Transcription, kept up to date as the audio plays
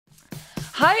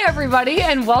Hi, everybody,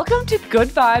 and welcome to Good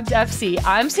Vibes FC.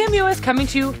 I'm Sam Ewis, coming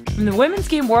to you from the Women's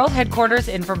Game World headquarters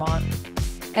in Vermont.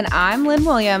 And I'm Lynn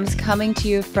Williams, coming to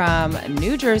you from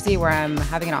New Jersey, where I'm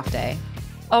having an off day.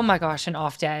 Oh my gosh, an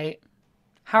off day.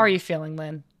 How are you feeling,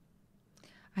 Lynn?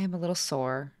 I am a little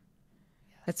sore.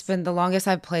 It's been the longest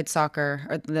I've played soccer,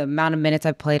 or the amount of minutes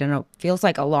I've played, and it feels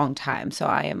like a long time, so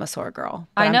I am a sore girl.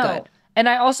 But I know. I'm good. And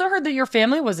I also heard that your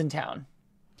family was in town.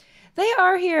 They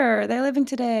are here. They're living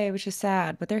today, which is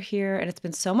sad, but they're here, and it's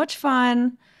been so much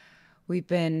fun. We've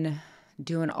been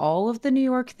doing all of the New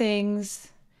York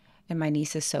things, and my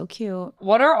niece is so cute.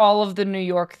 What are all of the New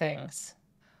York things?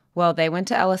 Well, they went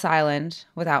to Ellis Island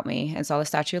without me and saw the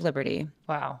Statue of Liberty.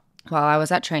 Wow. While I was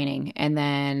at training, and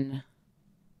then,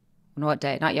 what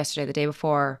day? Not yesterday, the day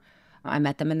before, I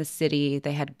met them in the city.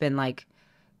 They had been like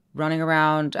running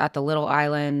around at the little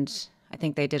island. I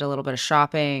think they did a little bit of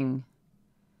shopping,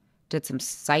 did some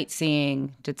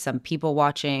sightseeing, did some people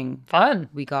watching. Fun.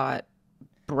 We got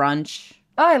brunch.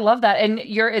 Oh, I love that. And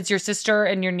it's your sister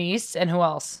and your niece, and who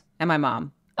else? And my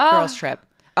mom. Girls trip.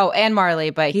 Oh, and Marley,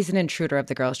 but he's an intruder of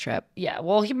the girls trip. Yeah,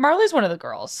 well, Marley's one of the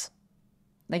girls.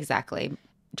 Exactly.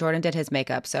 Jordan did his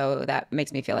makeup, so that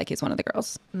makes me feel like he's one of the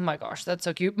girls. Oh my gosh, that's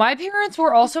so cute. My parents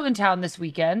were also in town this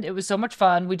weekend. It was so much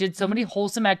fun. We did so many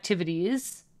wholesome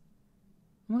activities.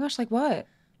 Oh my gosh, like what?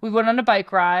 We went on a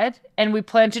bike ride, and we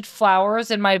planted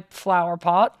flowers in my flower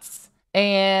pots,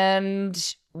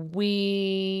 and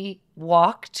we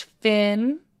walked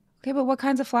Finn. Okay, but what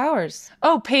kinds of flowers?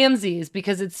 Oh, pansies,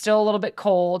 because it's still a little bit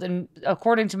cold, and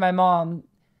according to my mom,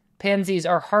 pansies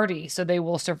are hardy, so they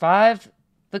will survive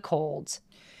the cold.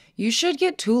 You should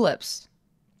get tulips.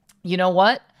 You know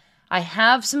what? I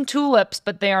have some tulips,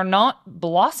 but they are not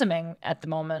blossoming at the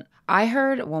moment. I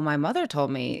heard, well, my mother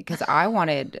told me, because I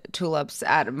wanted tulips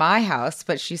at my house,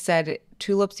 but she said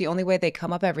tulips, the only way they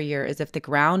come up every year is if the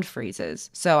ground freezes.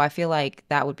 So I feel like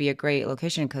that would be a great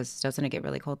location, because doesn't it get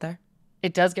really cold there?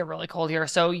 It does get really cold here.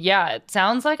 So yeah, it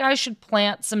sounds like I should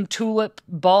plant some tulip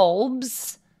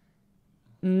bulbs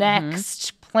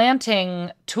next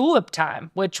planting tulip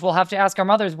time, which we'll have to ask our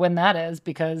mothers when that is,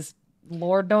 because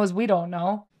Lord knows we don't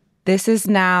know. This is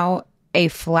now a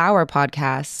flower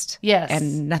podcast. Yes.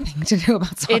 And nothing to do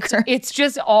about soccer. It's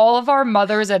just all of our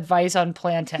mother's advice on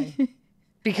planting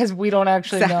because we don't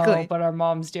actually know, but our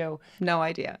moms do. No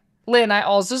idea. Lynn, I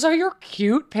also saw your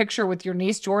cute picture with your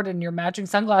niece Jordan, your matching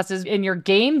sunglasses in your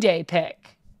game day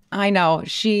pic. I know.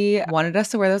 She wanted us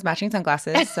to wear those matching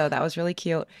sunglasses, so that was really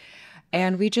cute.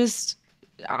 And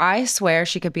I swear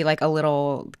she could be like a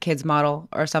little kids model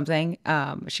or something.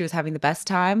 She was having the best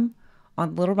time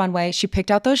on the little runway. She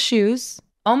picked out those shoes.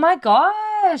 Oh my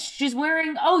gosh. She's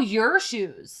wearing, your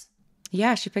shoes.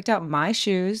 Yeah, she picked out my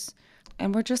shoes.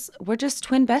 And we're just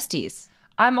twin besties.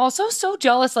 I'm also so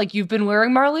jealous. Like, you've been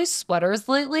wearing Marley's sweaters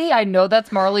lately. I know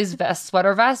that's Marley's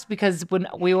sweater vest, because when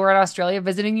we were in Australia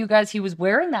visiting you guys, he was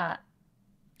wearing that.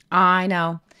 I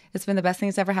know. It's been the best thing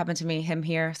that's ever happened to me, him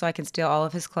here, so I can steal all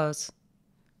of his clothes.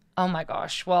 Oh my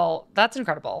gosh. Well, that's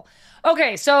incredible.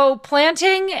 Okay, so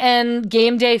planting and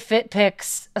game day fit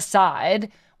pics aside,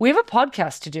 we have a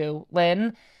podcast to do,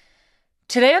 Lynn.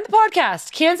 Today on the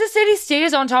podcast, Kansas City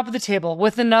stays on top of the table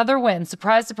with another win.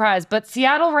 Surprise, surprise. But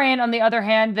Seattle Reign, on the other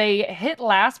hand, they hit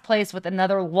last place with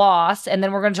another loss. And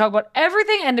then we're going to talk about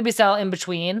everything NWSL in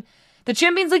between. The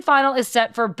Champions League final is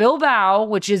set for Bilbao,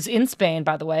 which is in Spain,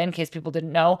 by the way, in case people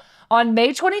didn't know, on May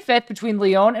 25th between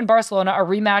Lyon and Barcelona, a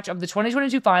rematch of the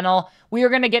 2022 final. We are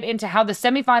going to get into how the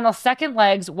semifinal second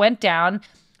legs went down.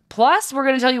 Plus, we're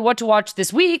going to tell you what to watch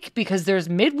this week, because there's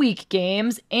midweek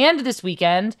games and this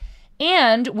weekend.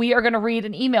 And we are going to read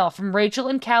an email from Rachel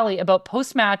and Callie about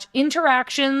post-match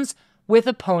interactions with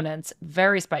opponents.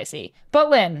 Very spicy. But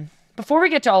Lynn, before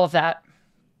we get to all of that,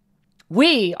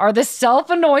 we are the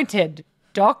self-anointed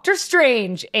Doctor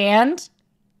Strange and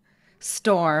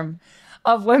Storm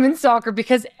of women's soccer,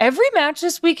 because every match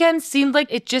this weekend seemed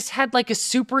like it just had like a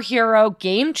superhero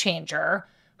game changer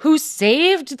who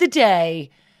saved the day.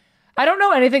 I don't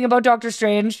know anything about Doctor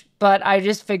Strange, but I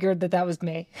just figured that was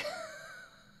me.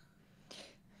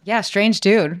 Yeah, strange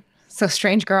dude. So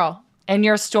strange girl. And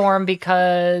you're Storm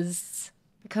because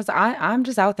I'm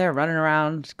just out there running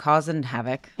around causing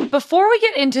havoc. Before we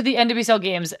get into the NWSL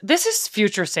games, this is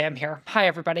Future Sam here. Hi,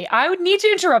 everybody. I would need to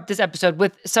interrupt this episode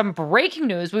with some breaking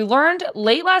news. We learned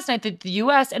late last night that the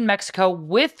U.S. and Mexico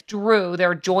withdrew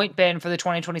their joint bid for the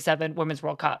 2027 Women's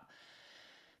World Cup.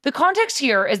 The context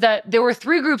here is that there were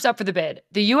three groups up for the bid: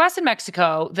 the U.S. and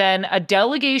Mexico, then a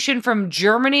delegation from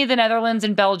Germany, the Netherlands,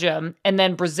 and Belgium, and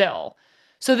then Brazil.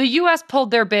 So the U.S. pulled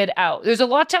their bid out. There's a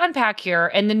lot to unpack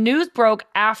here, and the news broke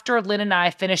after Lynn and I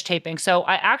finished taping. So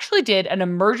I actually did an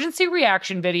emergency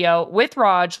reaction video with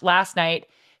Raj last night.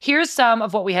 Here's some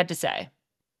of what we had to say.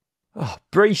 Oh,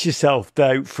 brace yourself,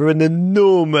 though, for an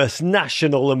enormous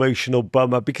national emotional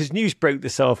bummer, because news broke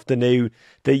this afternoon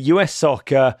that US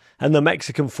Soccer and the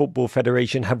Mexican Football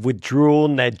Federation have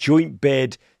withdrawn their joint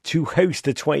bid to host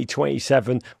the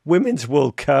 2027 Women's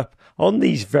World Cup on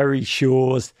these very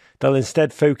shores. They'll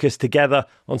instead focus together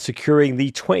on securing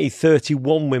the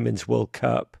 2031 Women's World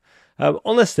Cup.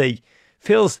 Honestly,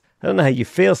 I don't know how you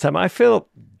feel, Sam. I feel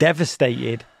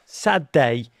devastated, sad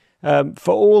day.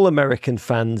 For all American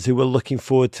fans who are looking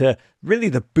forward to really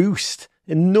the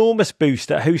enormous boost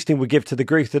that hosting would give to the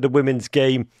growth of the women's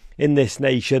game in this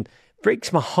nation.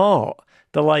 Breaks my heart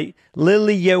that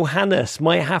Lily Johannes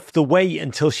might have to wait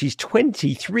until she's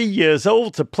 23 years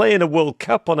old to play in a World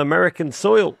Cup on American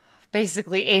soil.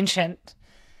 Basically ancient.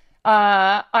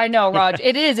 I know, Raj. Yeah.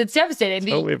 It is. It's devastating.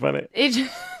 Tell me about it.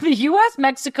 The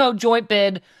U.S.-Mexico joint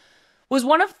bid was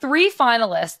one of 3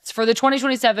 finalists for the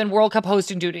 2027 World Cup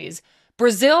hosting duties.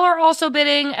 Brazil are also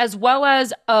bidding, as well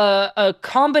as a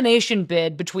combination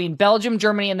bid between Belgium,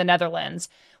 Germany, and the Netherlands.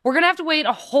 We're going to have to wait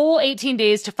a whole 18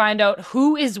 days to find out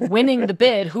who is winning the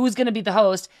bid, who's going to be the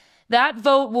host. That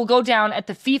vote will go down at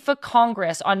the FIFA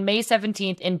Congress on May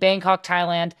 17th in Bangkok,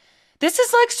 Thailand. This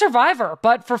is like Survivor,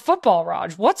 but for football,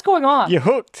 Raj. What's going on? You're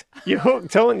hooked. You're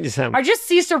hooked, aren't you, Sam? I just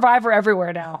see Survivor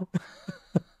everywhere now.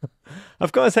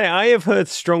 I've got to say, I have heard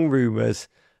strong rumours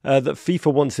that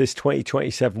FIFA wants this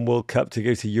 2027 World Cup to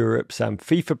go to Europe, Sam.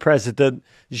 FIFA President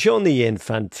Gianni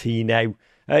Infantino,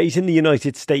 he's in the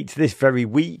United States this very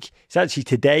week. He's actually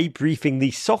today briefing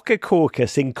the soccer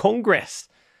caucus in Congress.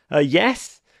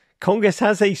 Yes, Congress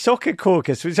has a soccer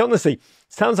caucus, which honestly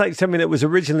sounds like something that was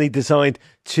originally designed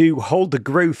to hold the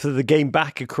growth of the game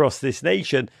back across this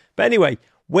nation. But anyway,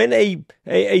 when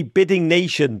a bidding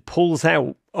nation pulls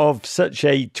out of such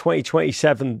a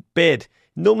 2027 bid,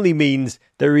 normally means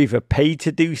they're either paid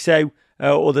to do so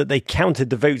or that they counted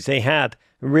the votes they had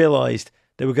and realised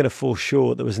they were going to fall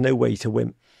short. There was no way to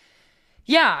win.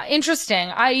 Yeah,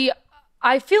 interesting.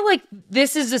 I feel like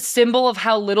this is a symbol of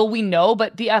how little we know,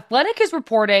 but The Athletic is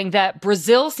reporting that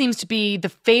Brazil seems to be the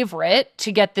favorite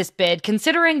to get this bid,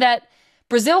 considering that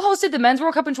Brazil hosted the Men's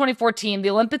World Cup in 2014, the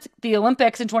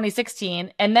Olympics in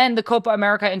 2016, and then the Copa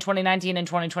America in 2019 and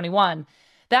 2021.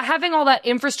 That having all that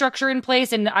infrastructure in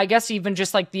place, and I guess even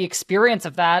just like the experience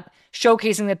of that,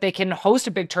 showcasing that they can host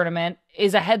a big tournament,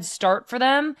 is a head start for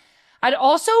them. I'd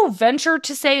also venture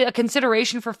to say a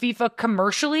consideration for FIFA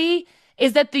commercially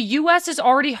is that the U.S. is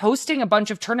already hosting a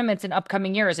bunch of tournaments in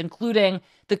upcoming years, including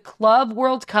the Club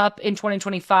World Cup in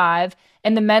 2025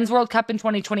 and the Men's World Cup in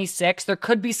 2026. There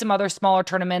could be some other smaller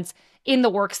tournaments in the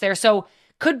works there. So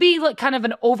could be like kind of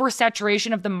an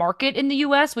oversaturation of the market in the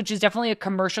U.S., which is definitely a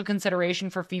commercial consideration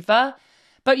for FIFA.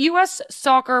 But U.S.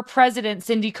 Soccer President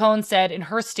Cindy Cohn said in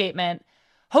her statement,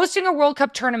 hosting a World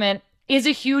Cup tournament is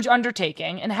a huge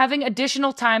undertaking, and having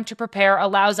additional time to prepare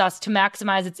allows us to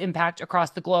maximize its impact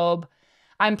across the globe.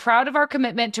 I'm proud of our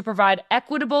commitment to provide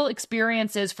equitable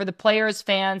experiences for the players,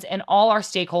 fans, and all our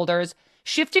stakeholders.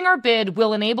 Shifting our bid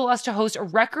will enable us to host a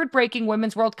record-breaking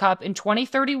Women's World Cup in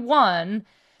 2031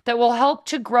 that will help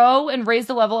to grow and raise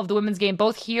the level of the women's game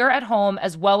both here at home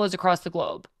as well as across the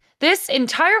globe. This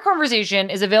entire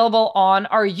conversation is available on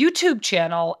our YouTube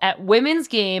channel at Women's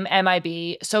Game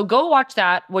MIB, so go watch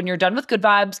that when you're done with Good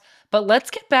Vibes, but let's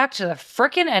get back to the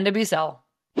frickin' NWSL.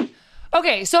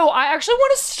 Okay, so I actually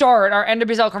want to start our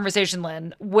NWSL conversation,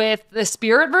 Lynn, with the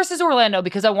Spirit versus Orlando,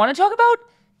 because I want to talk about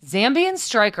Zambian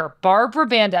striker Barbara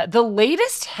Banda, the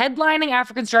latest headlining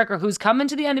African striker who's come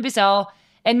into the NWSL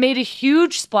and made a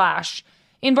huge splash.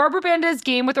 In Barbara Banda's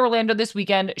game with Orlando this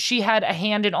weekend, she had a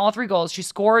hand in all 3 goals. She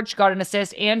scored, she got an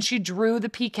assist, and she drew the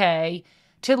PK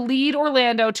to lead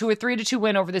Orlando to a 3-2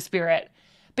 win over the Spirit.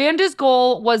 Banda's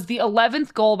goal was the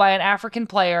 11th goal by an African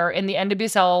player in the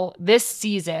NWSL this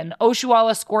season.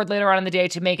 Oshuala scored later on in the day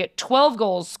to make it 12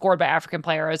 goals scored by African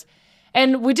players.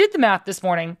 And we did the math this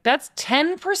morning. That's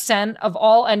 10% of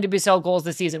all NWSL goals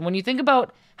this season. When you think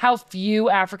about how few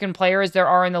African players there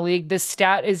are in the league, this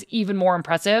stat is even more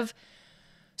impressive.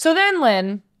 So then,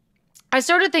 Lynn, I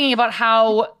started thinking about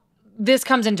how this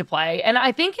comes into play. And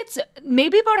I think it's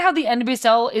maybe about how the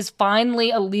NWSL is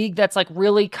finally a league that's like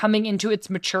really coming into its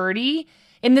maturity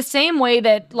in the same way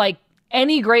that like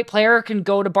any great player can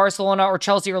go to Barcelona or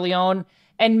Chelsea or Lyon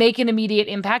and make an immediate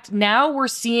impact. Now we're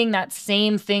seeing that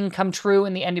same thing come true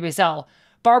in the NWSL.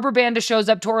 Barbara Banda shows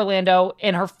up to Orlando.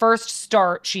 In her first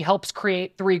start, she helps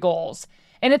create 3 goals.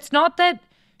 And it's not that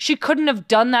she couldn't have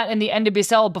done that in the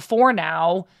NWSL before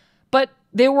now, but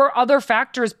there were other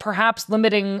factors perhaps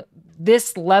limiting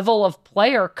this level of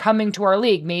player coming to our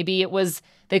league. Maybe it was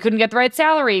they couldn't get the right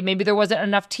salary. Maybe there wasn't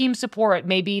enough team support.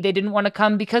 Maybe they didn't want to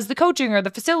come because the coaching or the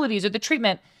facilities or the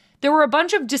treatment. There were a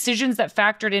bunch of decisions that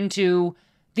factored into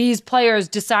these players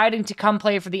deciding to come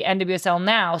play for the NWSL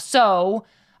now. So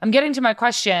I'm getting to my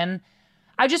question.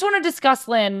 I just want to discuss,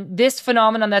 Lynn, this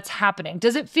phenomenon that's happening.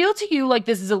 Does it feel to you like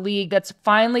this is a league that's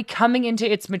finally coming into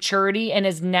its maturity and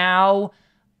is now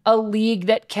a league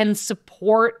that can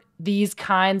support these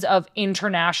kinds of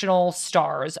international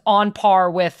stars on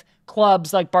par with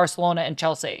clubs like Barcelona and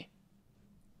Chelsea?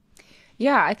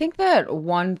 Yeah, I think that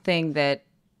one thing that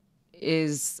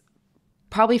is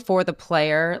probably for the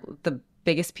player, the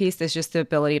biggest piece is just the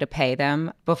ability to pay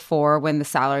them. Before, when the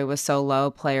salary was so low,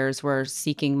 players were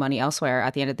seeking money elsewhere.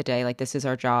 At the end of the day, like, this is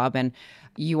our job, and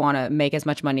you want to make as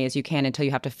much money as you can until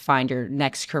you have to find your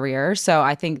next career. So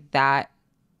I think that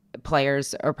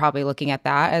players are probably looking at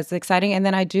that as exciting. And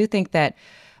then I do think that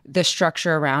the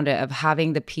structure around it, of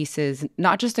having the pieces,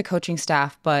 not just the coaching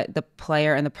staff, but the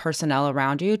player and the personnel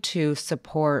around you to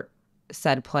support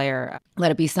said player.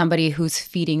 Let it be somebody who's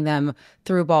feeding them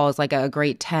through balls, like a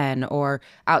great 10, or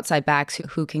outside backs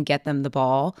who can get them the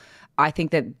ball. I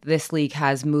think that this league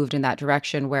has moved in that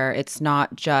direction where it's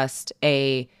not just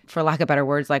a, for lack of better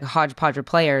words, like a hodgepodge of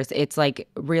players. It's like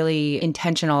really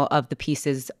intentional of the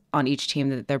pieces on each team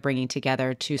that they're bringing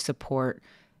together to support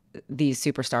these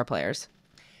superstar players.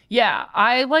 Yeah,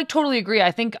 I totally agree.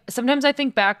 I think sometimes I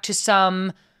think back to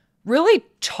some really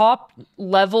top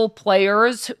level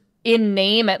players, in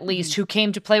name at least, who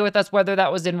came to play with us, whether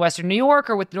that was in Western New York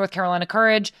or with North Carolina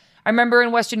Courage. I remember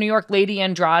in Western New York, Lady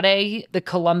Andrade, the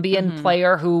Colombian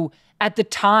player who at the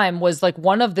time was like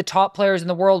one of the top players in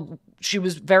the world. She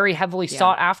was very heavily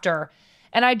sought after.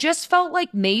 And I just felt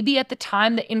like maybe at the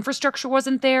time the infrastructure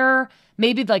wasn't there.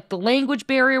 Maybe like the language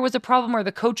barrier was a problem, or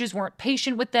the coaches weren't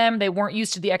patient with them. They weren't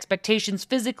used to the expectations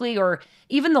physically or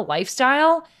even the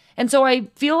lifestyle. And so I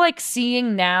feel like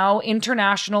seeing now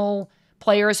international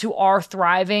players who are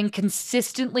thriving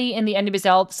consistently in the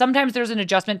NWSL, sometimes there's an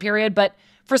adjustment period, but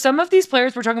for some of these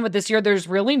players we're talking about this year, there's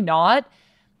really not.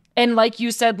 And like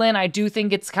you said, Lynn, I do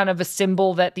think it's kind of a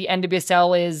symbol that the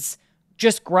NWSL is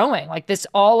just growing. Like this,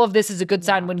 all of this is a good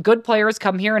sign. When good players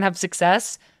come here and have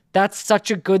success, that's such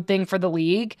a good thing for the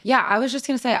league. Yeah, I was just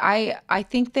going to say, I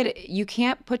think that you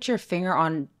can't put your finger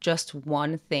on just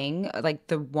one thing, like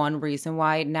the one reason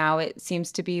why now it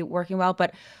seems to be working well.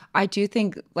 But I do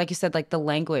think, like you said, like the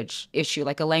language issue,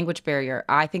 like a language barrier.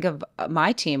 I think of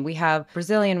my team. We have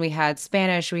Brazilian, we had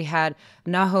Spanish, we had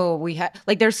Naho, we had,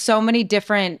 like, there's so many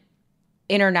different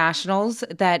internationals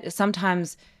that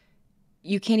sometimes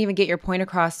you can't even get your point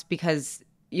across because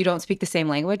you don't speak the same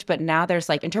language. But now there's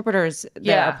like interpreters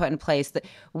that are put in place that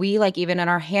we, like, even in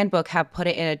our handbook, have put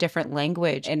it in a different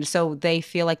language. And so they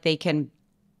feel like they can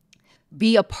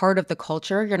be a part of the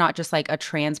culture. You're not just like a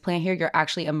transplant here. You're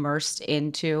actually immersed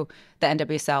into the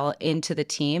NWSL, into the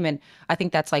team. And I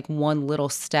think that's like one little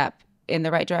step in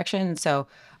the right direction. And so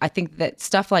I think that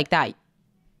stuff like that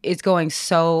is going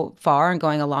so far and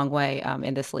going a long way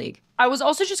in this league. I was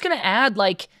also just going to add,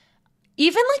 like,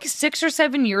 even like 6 or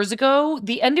 7 years ago,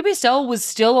 the NWSL was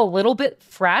still a little bit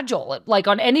fragile. Like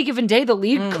on any given day, the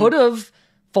league could have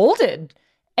folded.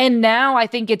 And now I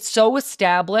think it's so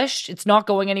established. It's not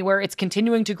going anywhere. It's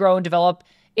continuing to grow and develop.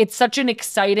 It's such an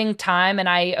exciting time. And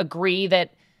I agree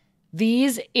that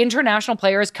these international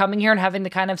players coming here and having the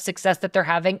kind of success that they're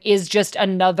having is just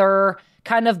another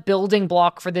kind of building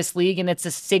block for this league. And it's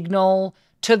a signal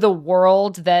to the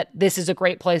world that this is a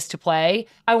great place to play.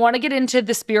 I want to get into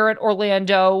the Spirit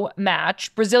Orlando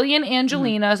match. Brazilian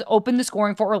Angelina's opened the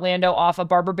scoring for Orlando off a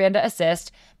Barbara Banda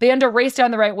assist. Banda raced down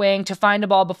the right wing to find a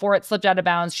ball before it slipped out of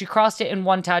bounds. She crossed it in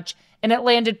one touch, and it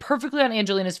landed perfectly on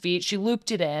Angelina's feet. She looped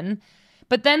it in.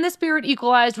 But then the Spirit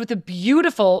equalized with a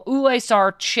beautiful Ule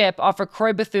Sar chip off a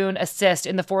Croy Bethune assist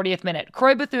in the 40th minute.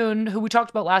 Croy Bethune, who we talked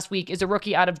about last week, is a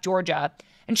rookie out of Georgia.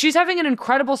 And she's having an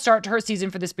incredible start to her season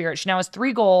for the Spirit. She now has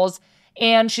 3 goals,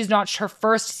 and she's notched her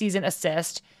first season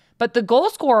assist. But the goal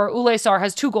scorer, Ule Sar,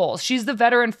 has 2 goals. She's the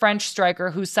veteran French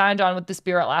striker who signed on with the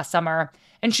Spirit last summer.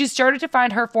 And she's started to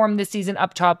find her form this season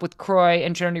up top with Croy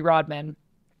and Trinity Rodman.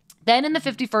 Then in the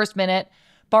 51st minute,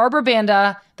 Barbara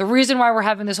Banda, the reason why we're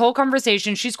having this whole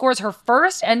conversation, she scores her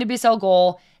first NWSL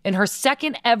goal in her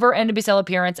second ever NWSL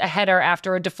appearance, a header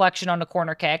after a deflection on a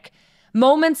corner kick.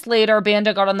 Moments later,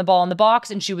 Banda got on the ball in the box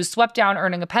and she was swept down,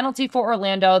 earning a penalty for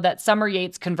Orlando that Summer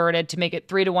Yates converted to make it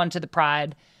 3-1 to the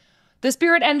Pride. The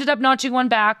Spirit ended up notching one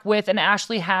back with an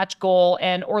Ashley Hatch goal,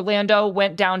 and Orlando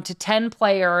went down to 10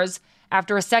 players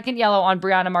after a second yellow on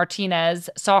Brianna Martinez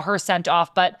saw her sent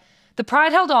off. But The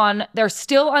Pride held on. They're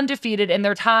still undefeated, and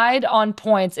they're tied on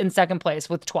points in second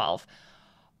place with 12.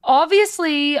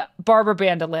 Obviously, Barbara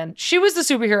Bandolin, she was the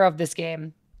superhero of this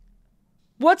game.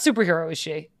 What superhero is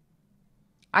she?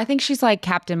 I think she's like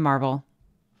Captain Marvel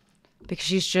because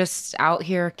she's just out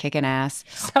here kicking ass.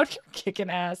 She's out here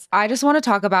kicking ass. I just want to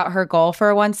talk about her goal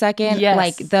for 1 second. Yes.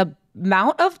 Like the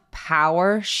amount of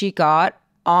power she got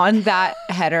on that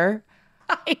header.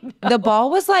 I know. The ball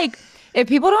was like, if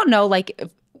people don't know, like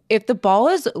if the ball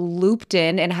is looped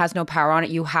in and has no power on it,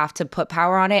 you have to put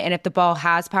power on it. And if the ball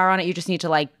has power on it, you just need to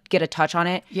like get a touch on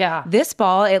it. Yeah. This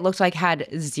ball, it looked like had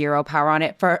zero power on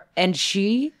it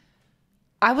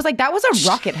I was like, that was a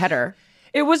rocket header.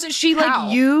 It was, she How?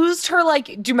 like used her, like,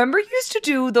 do you remember you used to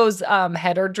do those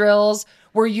header drills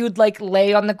where you'd like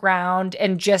lay on the ground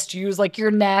and just use like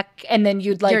your neck, and then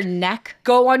you'd like Your neck?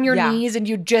 go on your Yeah. knees and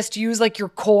you'd just use like your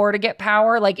core to get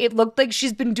power. Like it looked like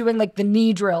she's been doing like the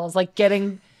knee drills, like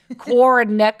getting core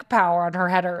and neck power on her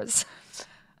headers.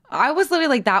 I was literally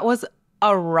like, that was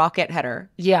a rocket header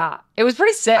Yeah. It was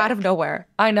pretty sick. out of nowhere.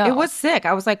 I know. It was sick.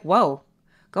 I was like, whoa,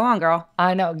 go on, girl.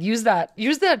 I know. Use that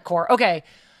core. Okay.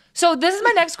 So this is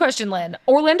my next question, Lynn.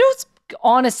 Orlando's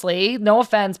honestly, no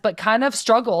offense, but kind of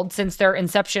struggled since their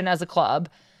inception as a club.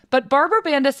 But Barbara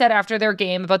Banda said after their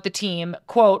game about the team,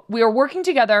 quote, "We are working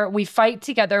together. We fight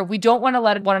together. We don't want to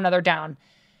let one another down."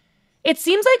 It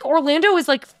seems like Orlando is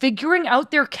like figuring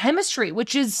out their chemistry,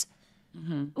 which is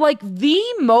like the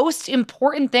most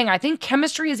important thing. I think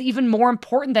chemistry is even more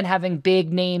important than having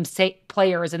big name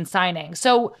players and signing.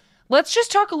 So let's just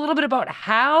talk a little bit about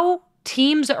how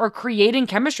teams are creating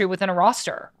chemistry within a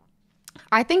roster.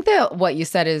 I think that what you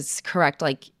said is correct.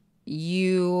 Like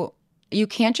you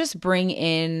can't just bring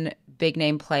in big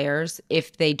name players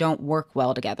if they don't work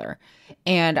well together.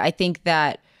 And I think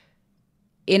that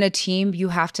in a team, you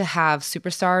have to have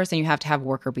superstars and you have to have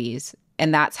worker bees.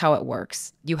 And that's how it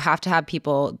works. You have to have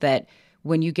people that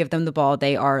when you give them the ball,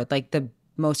 they are like the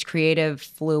most creative,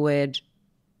 fluid,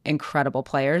 incredible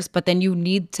players. But then you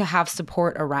need to have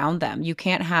support around them. You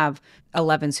can't have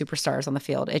 11 superstars on the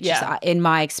field. It's just, in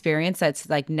my experience, that's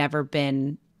like never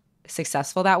been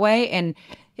successful that way. And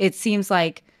it seems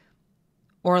like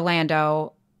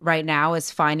Orlando right now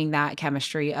is finding that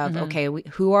chemistry of, okay,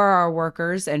 who are our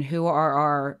workers and who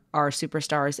are our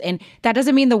superstars? And that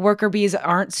doesn't mean the worker bees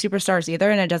aren't superstars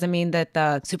either. And it doesn't mean that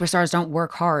the superstars don't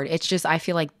work hard. It's just, I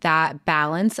feel like that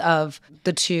balance of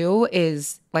the two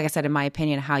is, like I said, in my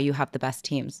opinion, how you have the best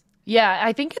teams. Yeah,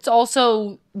 I think it's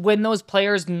also when those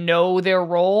players know their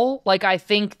role. Like, I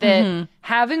think that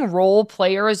having role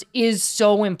players is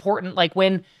so important. Like,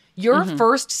 when your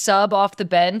first sub off the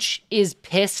bench is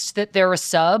pissed that they're a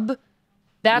sub,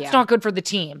 that's not good for the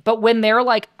team. But when they're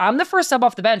like, I'm the first sub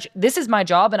off the bench, this is my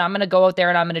job, and I'm going to go out there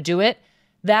and I'm going to do it,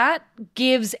 that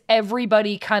gives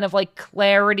everybody kind of like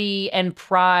clarity and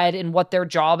pride in what their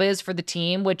job is for the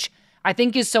team, which I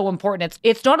think is so important.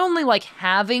 It's not only like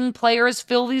having players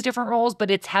fill these different roles,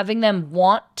 but it's having them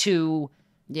want to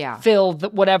fill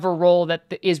whatever role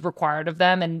that is required of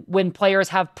them. And when players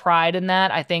have pride in that,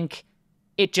 I think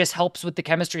it just helps with the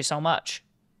chemistry so much.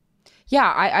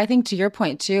 Yeah, I think to your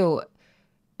point too,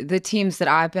 the teams that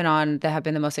I've been on that have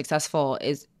been the most successful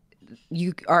is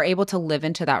you are able to live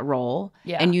into that role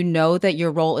and you know that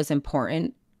your role is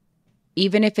important,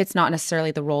 even if it's not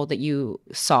necessarily the role that you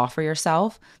saw for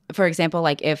yourself. For example,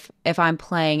 like if I'm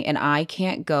playing and I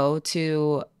can't go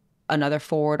to another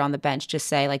forward on the bench to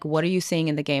say, like, what are you seeing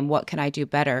in the game? What can I do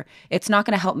better? It's not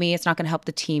going to help me. It's not going to help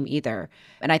the team either.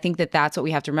 And I think that that's what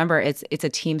we have to remember. It's a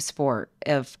team sport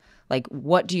of like,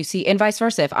 what do you see? And vice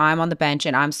versa. If I'm on the bench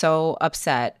and I'm so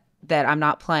upset that I'm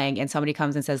not playing and somebody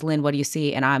comes and says, Lynn, what do you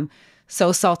see? And I'm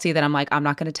so salty that I'm like, I'm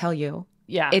not going to tell you.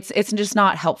 Yeah. It's just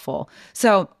not helpful.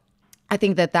 So I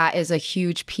think that that is a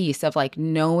huge piece of like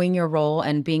knowing your role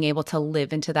and being able to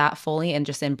live into that fully and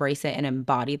just embrace it and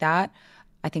embody that.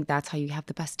 I think that's how you have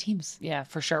the best teams. Yeah,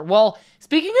 for sure. Well,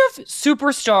 speaking of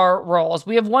superstar roles,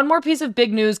 we have one more piece of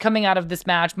big news coming out of this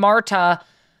match. Marta,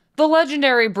 the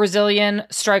legendary Brazilian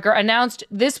striker, announced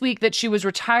this week that she was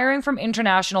retiring from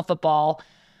international football.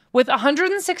 With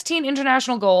 116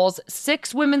 international goals,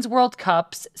 6 Women's World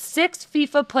Cups, 6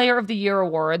 FIFA Player of the Year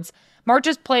awards,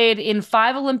 Marta's played in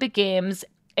 5 Olympic Games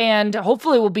and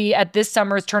hopefully will be at this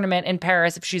summer's tournament in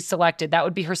Paris if she's selected. That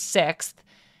would be her 6th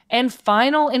and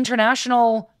final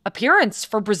international appearance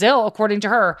for Brazil, according to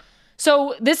her.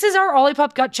 So this is our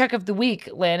Olipop gut check of the week,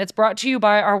 Lynn. It's brought to you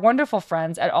by our wonderful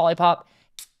friends at Olipop.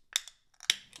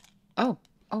 Oh,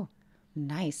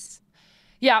 nice.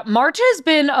 Yeah, Marta has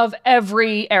been of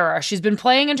every era. She's been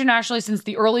playing internationally since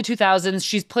the early 2000s.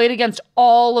 She's played against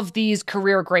all of these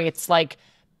career greats like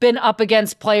been up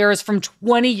against players from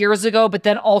 20 years ago, but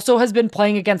then also has been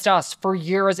playing against us for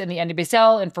years in the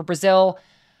NWSL and for Brazil.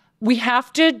 We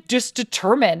have to just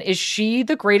determine, is she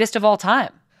the greatest of all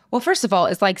time? Well, first of all,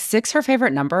 is like 6 her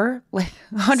favorite number? Like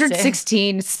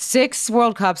 116, 6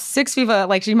 World Cups, 6 FIFA.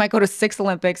 Like she might go to 6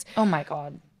 Olympics. Oh my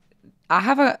God. I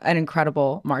have an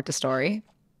incredible Marta story.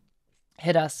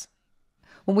 Hit us.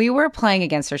 When we were playing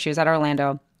against her, she was at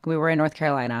Orlando. We were in North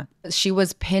Carolina. She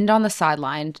was pinned on the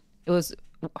sideline. It was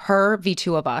her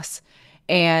v2 of us.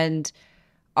 And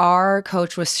our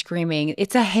coach was screaming,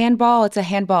 "It's a handball, it's a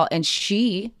handball." And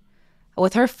she,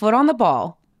 with her foot on the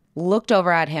ball, looked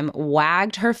over at him,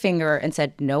 wagged her finger and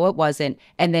said, "No, it wasn't."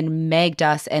 And then megged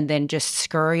us and then just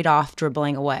scurried off,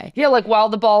 dribbling away. Yeah, like while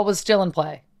the ball was still in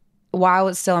play. While it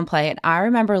was still in play. And I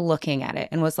remember looking at it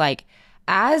and was like,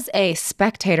 as a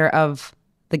spectator of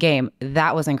the game,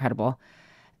 that was incredible.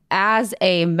 As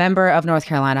a member of North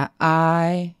Carolina,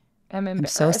 I am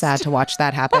so sad to watch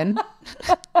that happen.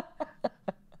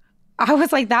 I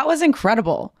was like, that was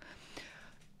incredible.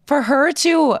 For her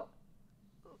to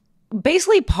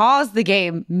basically pause the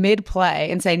game mid-play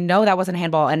and say, "No, that wasn't a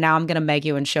handball, and now I'm going to meg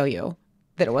you and show you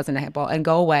that it wasn't a handball," and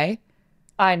go away.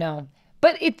 I know.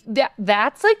 But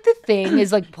that's like the thing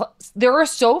is like there are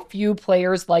so few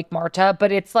players like Marta,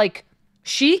 but it's like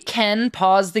she can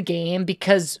pause the game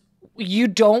because you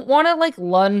don't want to like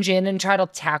lunge in and try to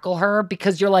tackle her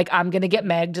because you're like, I'm going to get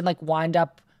megged and like wind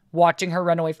up watching her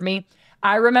run away from me.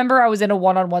 I remember I was in a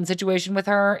one-on-one situation with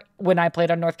her when I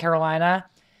played on North Carolina,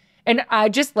 and I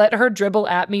just let her dribble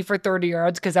at me for 30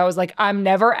 yards because I was like, I'm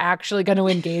never actually going to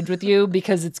engage with you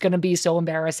because it's going to be so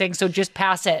embarrassing. So just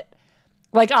pass it.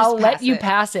 Like, I'll let you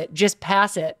pass it. Just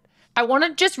pass it. I want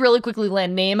to just really quickly,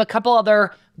 Lynn, name a couple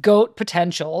other GOAT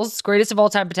potentials, greatest of all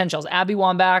time potentials. Abby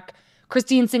Wambach,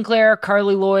 Christine Sinclair,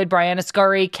 Carly Lloyd, Brianna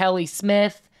Scurry, Kelly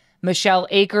Smith, Michelle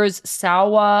Akers,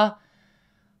 Sawa.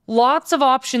 Lots of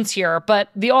options here, but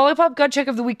the Olipop gut check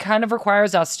of the week kind of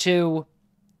requires us to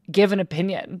give an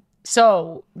opinion.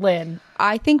 So, Lynn.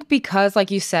 I think because,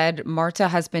 like you said, Marta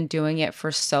has been doing it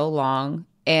for so long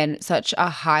and such a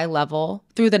high level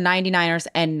through the 99ers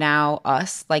and now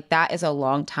us, like that is a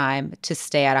long time to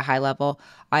stay at a high level.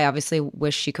 I obviously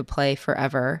wish she could play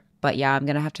forever, but yeah, I'm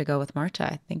going to have to go with Marta.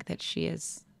 I think that she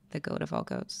is the GOAT of all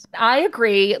GOATs. I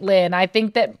agree, Lynn. I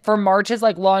think that for Marta's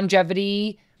like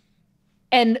longevity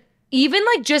and even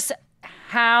like just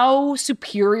how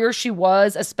superior she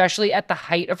was, especially at the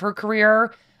height of her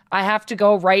career, I have to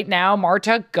go right now.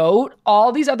 Marta, GOAT.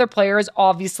 All these other players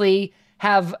obviously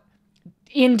have,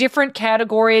 in different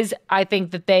categories, I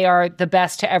think that they are the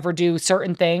best to ever do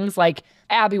certain things. Like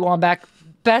Abby Wambach,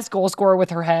 best goal scorer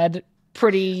with her head,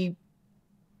 pretty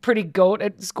GOAT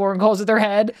at scoring goals with her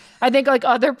head. I think like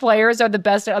other players are the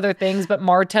best at other things, but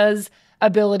Marta's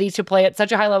ability to play at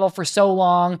such a high level for so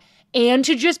long and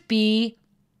to just be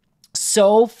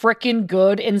so freaking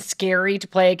good and scary to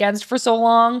play against for so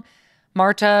long,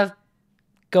 Marta,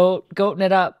 goating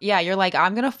it up. Yeah, you're like,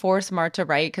 I'm going to force Marta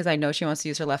right because I know she wants to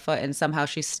use her left foot, and somehow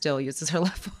she still uses her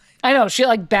left foot. I know. She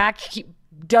like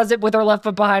does it with her left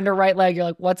foot behind her right leg. You're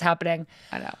like, what's happening?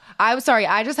 I know. I'm sorry.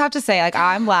 I just have to say, like,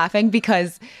 I'm laughing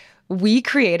because we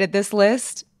created this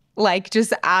list like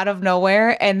just out of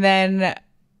nowhere. And then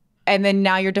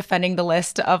now you're defending the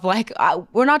list of like,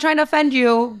 we're not trying to offend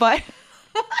you, but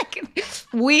like,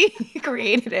 we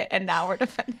created it and now we're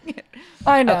defending it.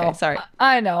 I know. Okay, sorry.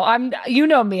 I know. You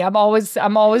know me. I'm always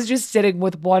just sitting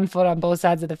with one foot on both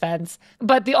sides of the fence.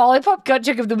 But the Olipop gut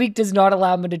check of the week does not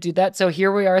allow me to do that. So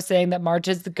here we are saying that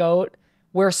Marta's the GOAT.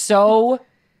 We're so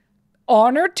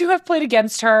honored to have played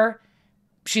against her.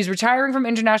 She's retiring from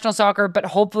international soccer, but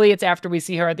hopefully it's after we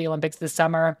see her at the Olympics this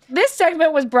summer. This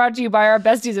segment was brought to you by our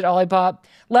besties at Olipop.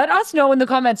 Let us know in the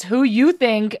comments who you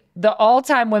think the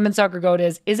all-time women's soccer GOAT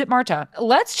is. Is it Marta?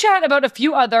 Let's chat about a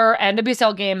few other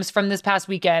NWSL games from this past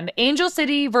weekend. Angel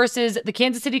City versus the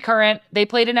Kansas City Current. They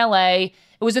played in LA. It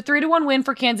was a 3-1 win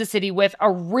for Kansas City with a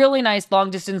really nice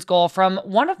long-distance goal from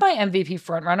one of my MVP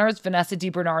frontrunners, Vanessa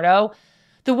DiBernardo.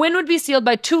 The win would be sealed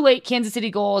by 2 late Kansas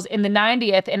City goals in the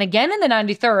 90th and again in the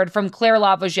 93rd from Claire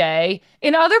Lavelle.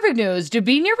 In other big news,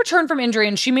 Dubigna returned from injury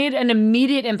and she made an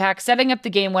immediate impact, setting up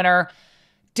the game winner.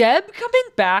 Deb coming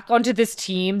back onto this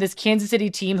team, this Kansas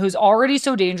City team who's already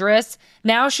so dangerous.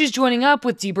 Now she's joining up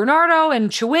with DiBernardo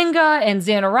and Chewinga and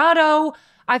Zanarado.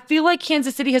 I feel like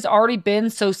Kansas City has already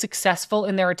been so successful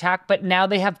in their attack, but now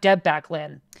they have Deb back,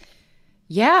 Lynn.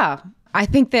 Yeah. I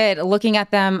think that looking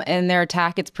at them in their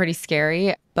attack, it's pretty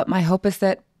scary. But my hope is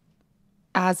that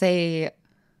as a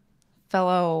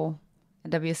fellow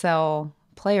WSL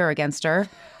player against her.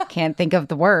 Can't think of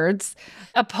the words.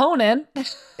 Opponent.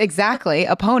 Exactly.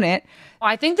 Opponent.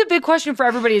 I think the big question for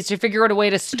everybody is to figure out a way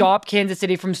to stop Kansas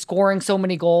City from scoring so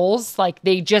many goals. Like,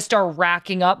 they just are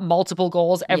racking up multiple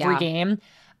goals every game.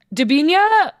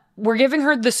 Dabinia, we're giving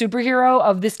her the superhero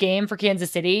of this game for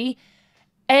Kansas City.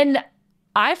 And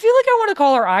I feel like I want to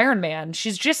call her Iron Man.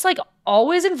 She's just like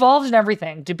always involved in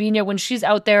everything. Dabinia, when she's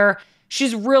out there,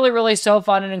 she's really, really so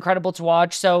fun and incredible to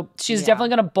watch. So she's definitely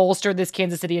going to bolster this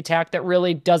Kansas City attack that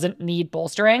really doesn't need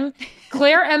bolstering.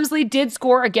 Claire Emsley did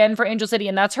score again for Angel City,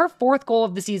 and that's her 4th goal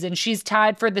of the season. She's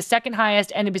tied for the second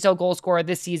highest NWSL goal scorer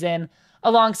this season,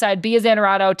 alongside Bia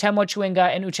Zanerato, Temwa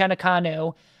Chewinga, and Uchenna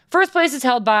Kanu. First place is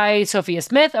held by Sophia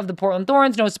Smith of the Portland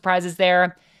Thorns. No surprises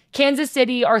there. Kansas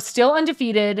City are still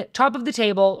undefeated, top of the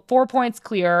table, 4 points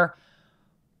clear.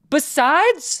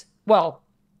 Besides, well,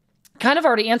 kind of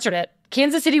already answered it.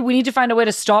 Kansas City, we need to find a way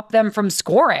to stop them from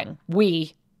scoring.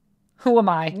 Who am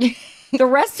I? The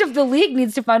rest of the league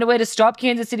needs to find a way to stop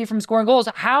Kansas City from scoring goals.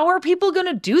 How are people going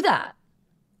to do that?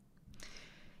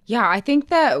 Yeah, I think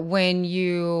that when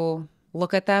you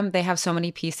look at them, they have so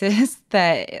many pieces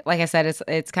that, like I said,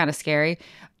 it's kind of scary.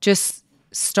 Just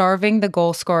starving the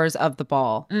goal scorers of the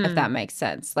ball, if that makes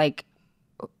sense. Like,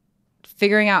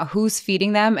 figuring out who's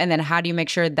feeding them, and then how do you make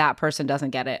sure that person doesn't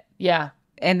get it? Yeah.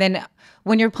 And then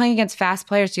when you're playing against fast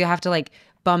players, you have to like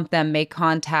bump them, make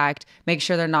contact, make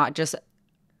sure they're not just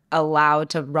allowed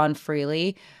to run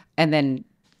freely, and then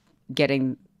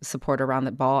getting support around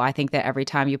the ball. I think that every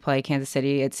time you play Kansas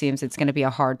City, it seems it's going to be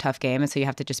a hard, tough game. And so you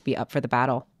have to just be up for the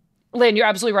battle. Lynn, you're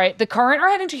absolutely right. The Current are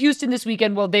heading to Houston this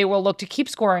weekend where they will look to keep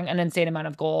scoring an insane amount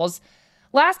of goals.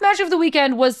 Last match of the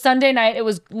weekend was Sunday night. It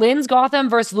was Lynn's Gotham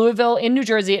versus Louisville in New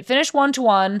Jersey. It finished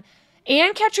 1-1.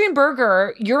 And Katrine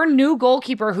Berger, your new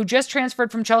goalkeeper who just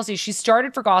transferred from Chelsea, she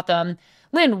started for Gotham.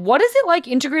 Lynn, what is it like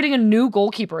integrating a new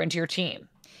goalkeeper into your team?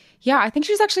 Yeah, I think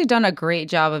she's actually done a great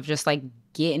job of just like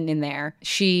getting in there.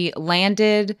 She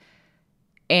landed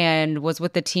and was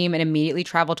with the team and immediately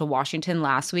traveled to Washington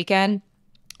last weekend.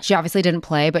 She obviously didn't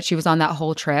play, but she was on that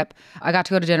whole trip. I got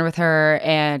to go to dinner with her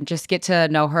and just get to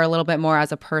know her a little bit more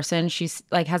as a person. She's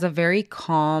like has a very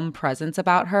calm presence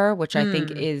about her, which I think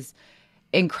is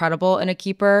incredible in a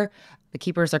keeper. The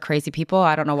keepers are crazy people.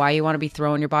 I don't know why you want to be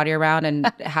throwing your body around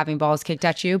and having balls kicked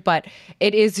at you, but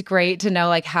it is great to know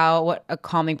like what a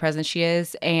calming presence she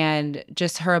is, and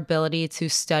just her ability to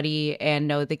study and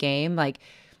know the game. Like,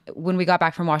 when we got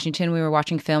back from Washington, we were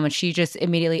watching film, and she just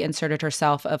immediately inserted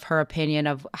herself of her opinion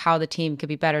of how the team could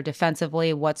be better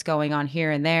defensively, what's going on here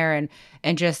and there.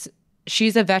 And just,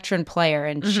 she's a veteran player,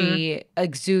 and she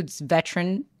exudes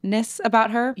veteranness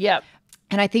about her. Yep.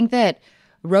 And I think that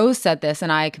Rose said this,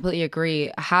 and I completely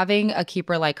agree. Having a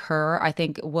keeper like her, I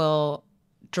think, will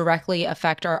directly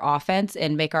affect our offense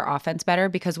and make our offense better,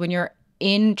 because when you're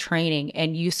in training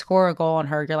and you score a goal on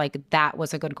her, you're like, that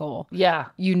was a good goal. Yeah.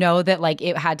 You know that like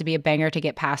it had to be a banger to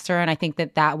get past her. And I think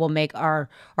that will make our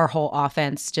whole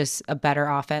offense just a better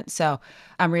offense. So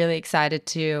I'm really excited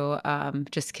to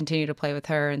just continue to play with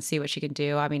her and see what she can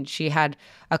do. I mean, she had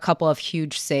a couple of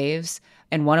huge saves,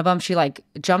 and one of them, she like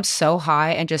jumped so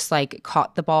high and just like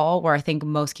caught the ball, where I think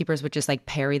most keepers would just like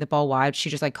parry the ball wide. She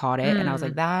just like caught it. And I was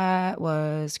like, that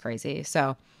was crazy.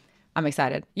 So I'm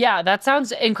excited. Yeah, that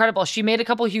sounds incredible. She made a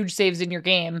couple huge saves in your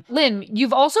game. Lynn,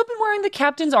 you've also been wearing the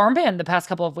captain's armband the past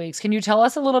couple of weeks. Can you tell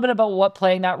us a little bit about what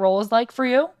playing that role is like for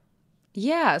you?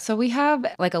 Yeah, so we have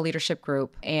like a leadership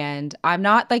group, and I'm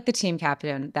not like the team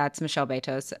captain. That's Michelle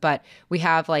Betos. But we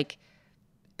have like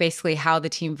basically how the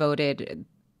team voted.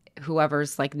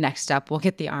 Whoever's like next up will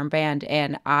get the armband.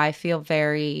 And I feel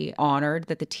very honored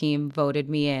that the team voted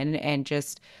me in and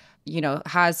just, you know,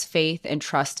 has faith and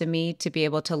trust in me to be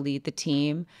able to lead the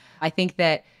team. I think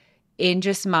that in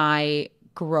just my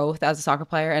growth as a soccer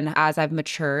player and as I've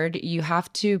matured, you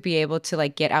have to be able to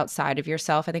like get outside of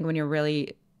yourself. I think when you're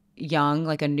really young,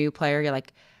 like a new player, you're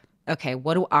like, okay,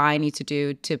 what do I need to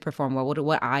do to perform well?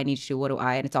 What I need to do?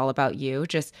 And it's all about you.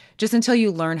 Just until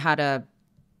you learn how to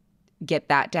get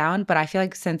that down. But I feel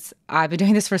like since I've been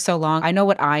doing this for so long, I know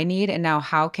what I need. And now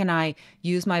how can I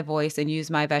use my voice and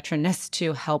use my veteranness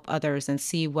to help others and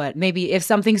see what maybe if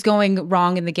something's going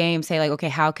wrong in the game, say like, okay,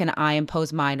 how can I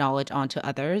impose my knowledge onto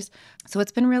others? So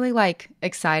it's been really like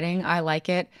exciting. I like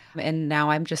it. And now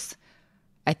I'm just,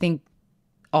 I think,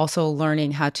 also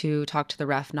learning how to talk to the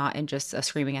ref, not in just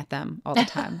screaming at them all the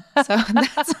time. So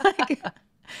that's like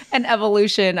an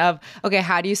evolution of, okay,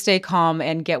 how do you stay calm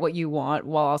and get what you want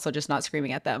while also just not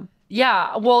screaming at them?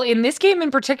 Yeah, well, in this game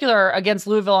in particular against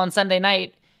Louisville on Sunday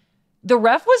night, the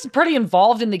ref was pretty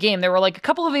involved in the game. There were like a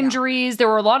couple of injuries. There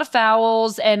were a lot of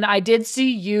fouls. And I did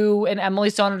see you and Emily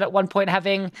Sonnet at one point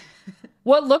having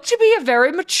what looked to be a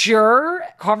very mature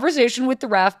conversation with the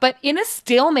ref, but in a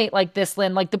stalemate like this,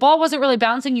 Lynn, like the ball wasn't really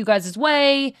bouncing you guys'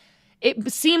 way.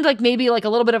 It seemed like maybe like a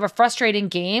little bit of a frustrating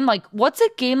game. Like, what's a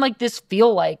game like this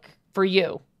feel like for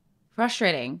you?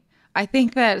 Frustrating. I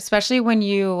think that especially when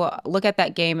you look at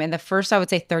that game in the first, I would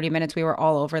say 30 minutes, we were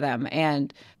all over them,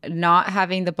 and not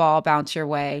having the ball bounce your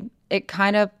way, it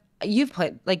kind of, you've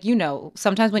played, like,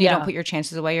 sometimes when you don't put your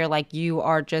chances away, you're like, you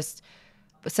are just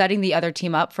setting the other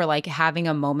team up for like having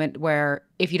a moment where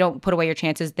if you don't put away your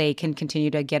chances, they can continue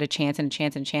to get a chance and a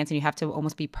chance and a chance, and you have to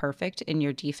almost be perfect in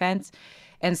your defense.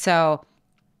 And so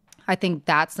I think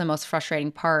that's the most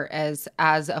frustrating part as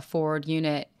a forward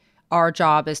unit. Our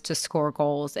job is to score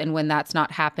goals. And when that's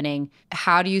not happening,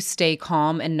 how do you stay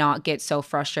calm and not get so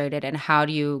frustrated? And how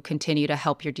do you continue to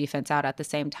help your defense out at the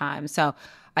same time? So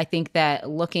I think that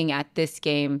looking at this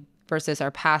game versus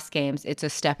our past games, it's a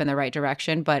step in the right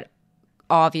direction. But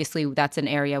obviously, that's an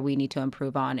area we need to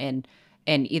improve on. And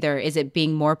either is it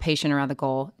being more patient around the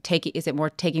goal? Is it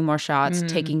more taking more shots,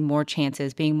 taking more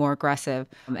chances, being more aggressive?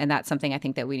 And that's something I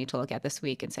think that we need to look at this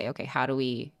week and say, okay, how do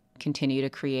we continue to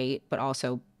create, but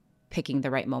also picking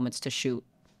the right moments to shoot?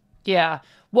 Yeah.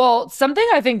 Well, something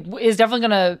I think is definitely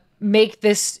going to make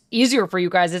this easier for you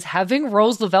guys is having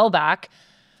Rose Lavelle back.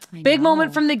 Big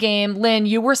moment from the game. Lynn,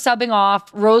 you were subbing off.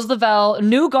 Rose Lavelle,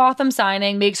 new Gotham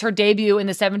signing, makes her debut in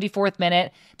the 74th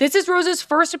minute. This is Rose's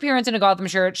first appearance in a Gotham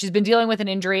shirt. She's been dealing with an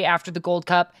injury after the Gold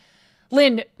Cup.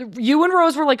 Lynn, you and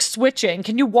Rose were like switching.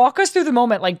 Can you walk us through the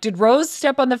moment? Like, did Rose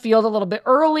step on the field a little bit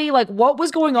early? Like, what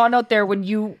was going on out there when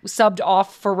you subbed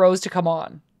off for Rose to come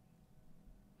on?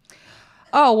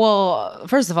 Oh, well,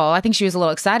 first of all, I think she was a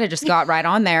little excited, just got right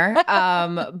on there.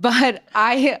 But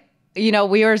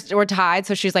we're tied.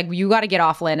 So she's like, you got to get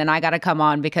off, Lynn, and I got to come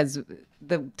on because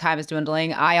the time is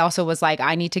dwindling. I also was like,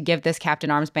 I need to give this Captain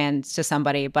Armband to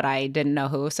somebody, but I didn't know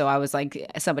who. So I was like,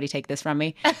 somebody take this from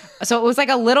me. So it was like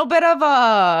a little bit of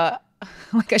a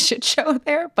shit show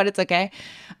there, but it's okay.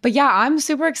 But yeah, I'm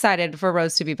super excited for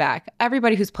Rose to be back.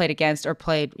 Everybody who's played against or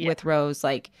played with Rose,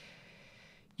 like,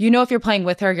 if you're playing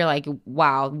with her, you're like,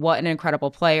 wow, what an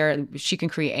incredible player. She can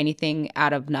create anything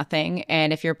out of nothing.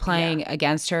 And if you're playing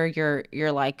against her,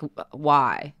 you're like,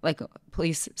 why? Like,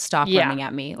 please stop running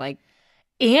at me. Like,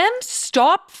 and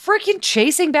stop freaking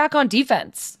chasing back on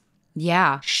defense.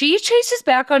 Yeah. She chases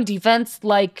back on defense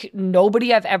like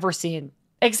nobody I've ever seen.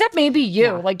 Except maybe you.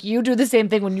 Yeah. Like, you do the same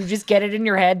thing when you just get it in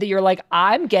your head that you're like,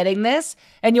 I'm getting this.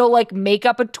 And you'll like make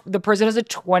up the person has a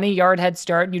 20-yard head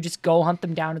start and you just go hunt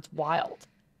them down. It's wild.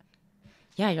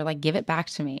 Yeah, you're like, give it back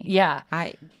to me. Yeah.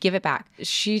 I give it back.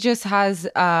 She just has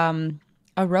a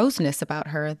roseness about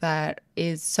her that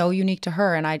is so unique to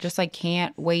her. And I just like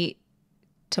can't wait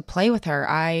to play with her.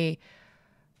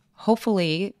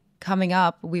 Hopefully coming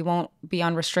up, we won't be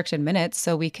on restricted minutes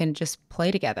so we can just play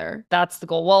together. That's the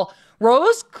goal. Well,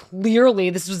 Rose, clearly,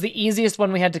 this was the easiest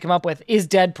one we had to come up with, is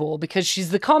Deadpool, because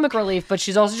she's the comic relief, but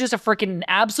she's also just a freaking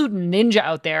absolute ninja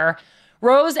out there.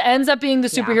 Rose ends up being the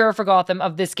superhero for Gotham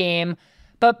of this game.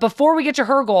 But before we get to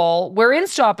her goal, we're in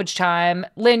stoppage time.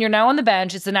 Lynn, you're now on the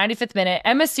bench. It's the 95th minute.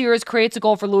 Emma Sears creates a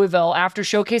goal for Louisville after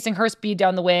showcasing her speed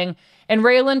down the wing, and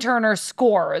Raylan Turner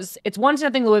scores. It's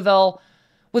 1-0 Louisville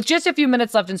with just a few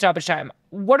minutes left in stoppage time.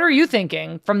 What are you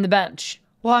thinking from the bench?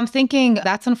 Well, I'm thinking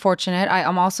that's unfortunate.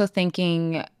 I'm also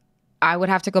thinking I would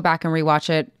have to go back and rewatch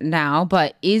it now,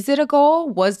 but is it a goal?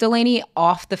 Was Delaney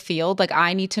off the field? Like,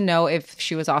 I need to know if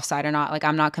she was offside or not. Like,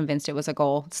 I'm not convinced it was a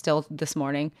goal still this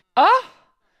morning.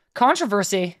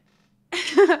 Controversy.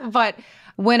 But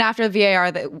when after the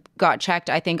VAR that got checked,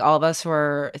 I think all of us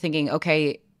were thinking,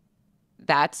 okay,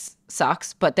 that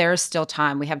sucks, but there's still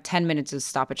time. We have 10 minutes of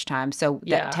stoppage time. So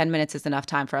that 10 minutes is enough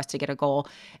time for us to get a goal.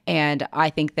 And I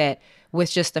think that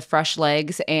with just the fresh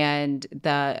legs and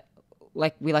the,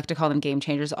 like we like to call them game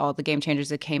changers, all the game changers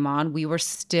that came on, we were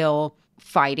still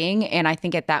fighting. And I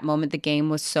think at that moment, the game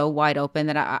was so wide open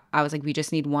that I was like, we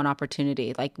just need one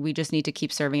opportunity. Like, we just need to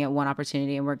keep serving it one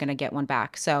opportunity and we're going to get one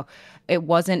back. So it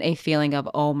wasn't a feeling of,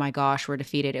 oh my gosh, we're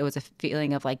defeated. It was a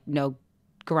feeling of like, no,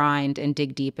 grind and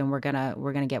dig deep and we're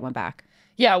gonna get one back.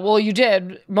 Yeah, well, you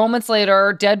did. Moments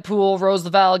later, Deadpool, Rose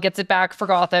Lavelle gets it back for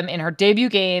Gotham in her debut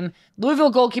game. Louisville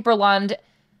goalkeeper Lund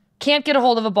can't get a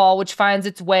hold of a ball, which finds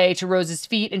its way to Rose's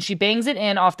feet, and she bangs it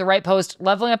in off the right post,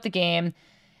 leveling up the game.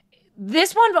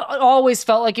 This one always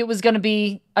felt like it was going to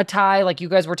be a tie, like you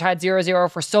guys were tied 0-0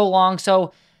 for so long.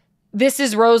 So this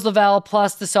is Rose Lavelle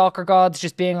plus the soccer gods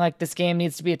just being like, this game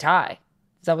needs to be a tie.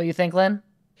 Is that what you think, Lynn?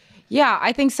 Yeah,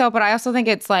 I think so. But I also think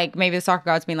it's like maybe the soccer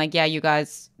gods being like, yeah, you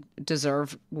guys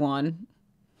deserve one.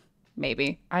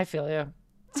 Maybe. I feel you.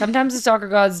 Sometimes the soccer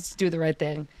gods do the right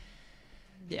thing.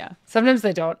 Yeah. Sometimes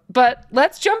they don't. But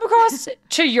let's jump across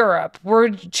to Europe. We're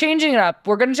changing it up.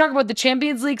 We're going to talk about the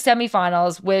Champions League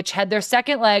semifinals, which had their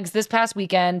second legs this past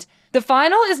weekend. The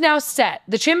final is now set.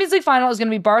 The Champions League final is going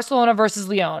to be Barcelona versus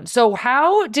Lyon. So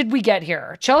how did we get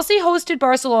here? Chelsea hosted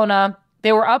Barcelona.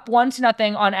 They were up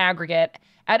 1-0 on aggregate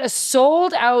at a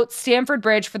sold-out Stamford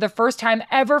Bridge for the first time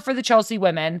ever for the Chelsea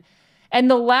women, and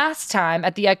the last time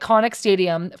at the iconic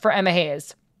stadium for Emma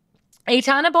Hayes.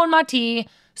 Aitana Bonmati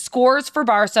scores for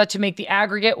Barca to make the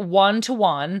aggregate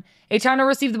 1-1. Aitana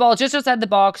received the ball just outside the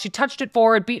box. She touched it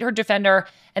forward, beat her defender,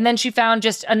 and then she found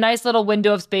just a nice little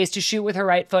window of space to shoot with her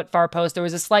right foot far post. There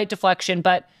was a slight deflection,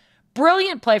 but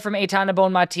brilliant play from Aitana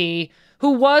Bonmati,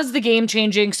 who was the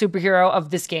game-changing superhero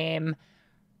of this game.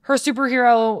 Her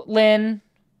superhero, Lynn?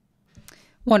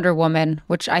 Wonder Woman,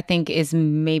 which I think is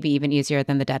maybe even easier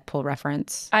than the Deadpool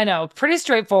reference. I know, pretty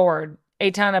straightforward.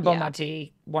 Aitana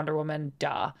Bonmati, Wonder Woman,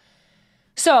 duh.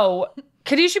 So,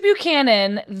 Kadisha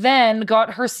Buchanan then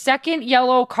got her second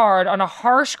yellow card on a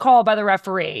harsh call by the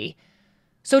referee.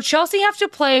 So Chelsea have to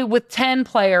play with 10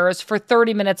 players for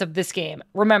 30 minutes of this game.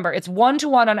 Remember, it's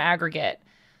 1-1 on aggregate.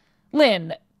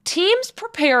 Lynn, teams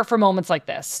prepare for moments like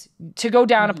this to go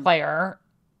down a player.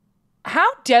 How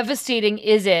devastating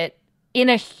is it in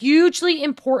a hugely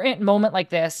important moment like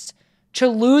this to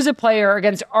lose a player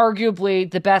against arguably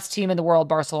the best team in the world,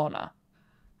 Barcelona?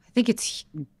 I think it's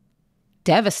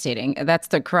devastating. That's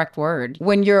the correct word.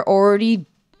 When you're already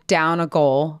down a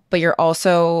goal, but you're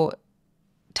also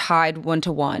tied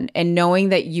 1-1, and knowing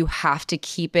that you have to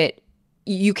keep it,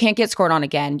 you can't get scored on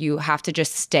again. You have to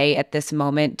just stay at this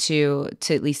moment to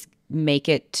at least make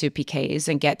it to PKs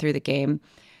and get through the game.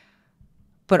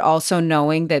 But also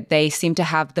knowing that they seem to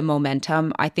have the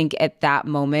momentum. I think at that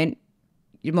moment,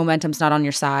 your momentum's not on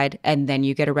your side, and then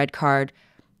you get a red card.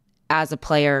 As a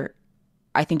player,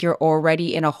 I think you're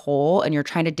already in a hole and you're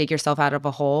trying to dig yourself out of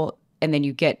a hole, and then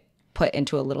you get put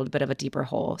into a little bit of a deeper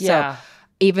hole. Yeah. So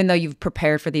even though you've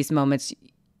prepared for these moments,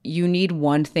 you need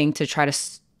one thing to try to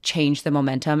change the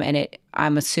momentum. And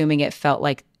I'm assuming it felt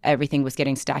like everything was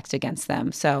getting stacked against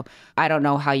them. So I don't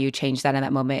know how you change that in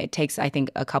that moment. It takes, I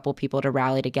think, a couple people to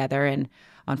rally together. And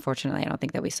unfortunately, I don't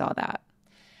think that we saw that.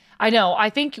 I know. I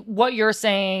think what you're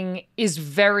saying is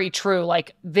very true.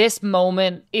 Like, this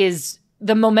moment is,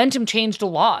 the momentum changed a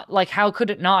lot. Like, how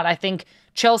could it not? I think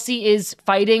Chelsea is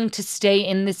fighting to stay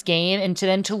in this game,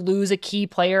 and to lose a key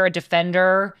player, a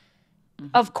defender.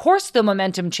 Of course, the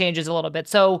momentum changes a little bit.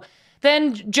 So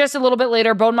then just a little bit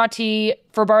later, Bonmati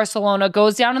for Barcelona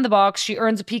goes down in the box. She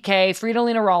earns a PK.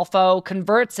 Fridolina Rolfo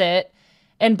converts it.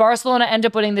 And Barcelona end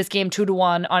up winning this game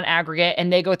 2-1 on aggregate,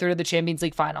 and they go through to the Champions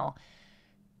League final.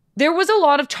 There was a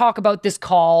lot of talk about this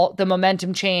call, the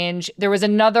momentum change. There was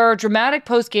another dramatic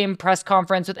post-game press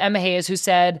conference with Emma Hayes, who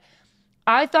said,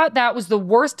 "I thought that was the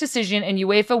worst decision in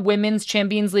UEFA Women's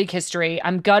Champions League history.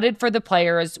 I'm gutted for the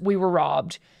players. We were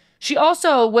robbed." She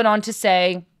also went on to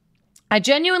say, "I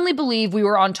genuinely believe we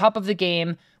were on top of the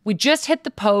game. We just hit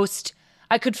the post.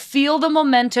 I could feel the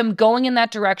momentum going in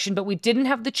that direction, but we didn't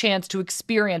have the chance to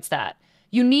experience that.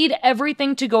 You need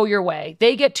everything to go your way.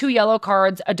 They get 2 yellow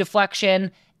cards, a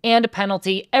deflection, and a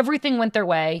penalty. Everything went their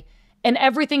way, and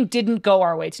everything didn't go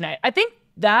our way tonight." I think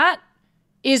that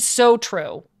is so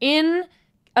true. In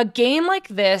a game like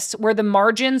this, where the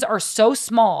margins are so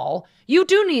small, you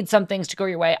do need some things to go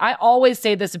your way. I always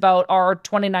say this about our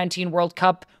 2019 World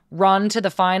Cup run to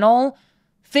the final.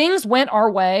 Things went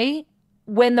our way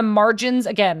when the margins,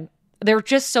 again, they're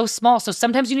just so small. So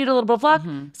sometimes you need a little bit of luck.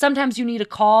 Sometimes you need a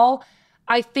call.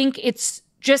 I think it's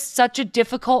just such a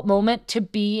difficult moment to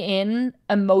be in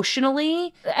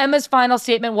emotionally. Emma's final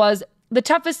statement was, "The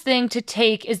toughest thing to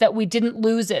take is that we didn't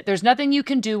lose it. There's nothing you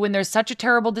can do when there's such a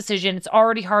terrible decision. It's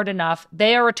already hard enough.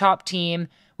 They are a top team.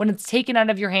 When it's taken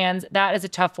out of your hands, that is a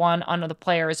tough one on the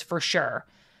players for sure."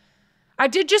 I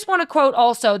did just want to quote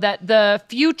also that the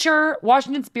future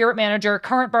Washington Spirit manager,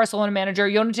 current Barcelona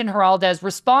manager, Jonathan Heraldez,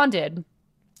 responded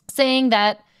saying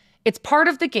that it's part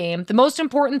of the game. The most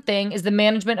important thing is the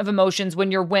management of emotions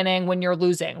when you're winning, when you're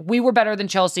losing. We were better than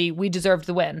Chelsea. We deserved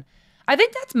the win. I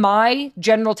think that's my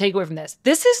general takeaway from this.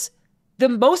 This is the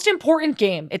most important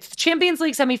game. It's the Champions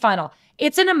League semifinal.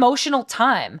 It's an emotional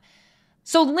time.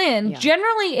 So Lynn,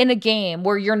 generally in a game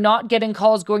where you're not getting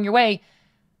calls going your way,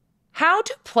 how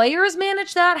do players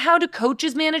manage that? How do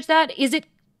coaches manage that? Is it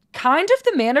kind of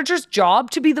the manager's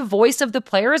job to be the voice of the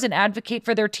players and advocate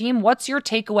for their team? What's your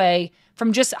takeaway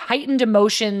from just heightened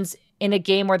emotions in a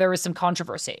game where there was some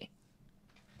controversy?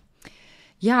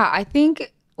 Yeah, I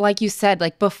think, like you said,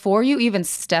 like before you even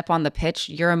step on the pitch,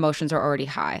 your emotions are already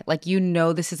high. Like, you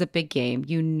know, this is a big game.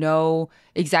 You know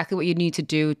exactly what you need to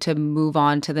do to move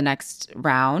on to the next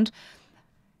round.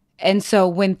 And so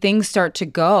when things start to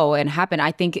go and happen,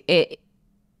 I think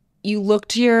you look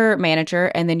to your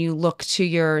manager and then you look to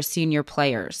your senior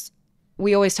players.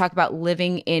 We always talk about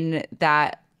living in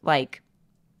that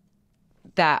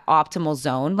that optimal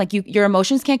zone. Like your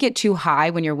emotions can't get too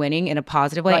high when you're winning in a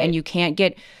positive way, and you can't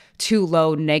get too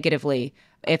low negatively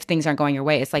if things aren't going your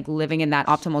way. It's like living in that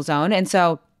optimal zone. And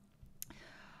so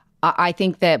I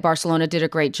think that Barcelona did a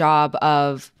great job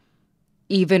of,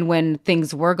 even when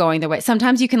things were going their way,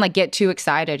 sometimes you can like get too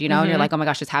excited, and you're like, oh my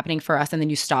gosh, it's happening for us. And then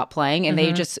you stop playing, and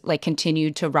they just like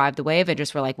continued to ride the wave and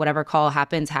just were like, whatever call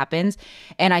happens.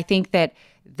 And I think that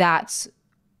that's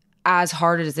as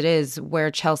hard as it is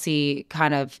where Chelsea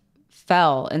kind of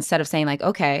fell, instead of saying like,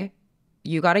 okay,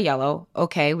 you got a yellow.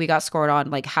 Okay, we got scored on.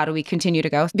 Like, how do we continue to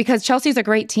go? Because Chelsea's a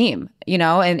great team,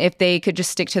 and if they could just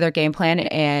stick to their game plan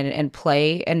and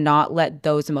play and not let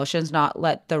those emotions, not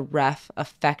let the ref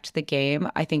affect the game,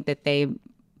 I think that they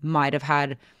might have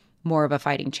had more of a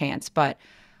fighting chance. But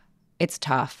it's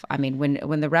tough. I mean,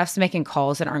 when the ref's making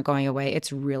calls that aren't going away,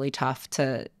 it's really tough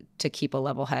to keep a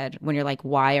level head when you're like,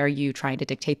 why are you trying to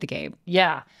dictate the game?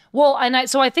 Yeah. Well,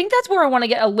 so I think that's where I want to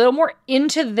get a little more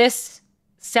into this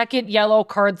second yellow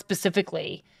card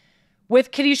specifically with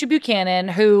Kadisha Buchanan,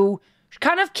 who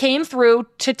kind of came through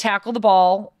to tackle the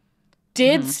ball,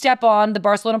 did step on the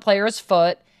Barcelona player's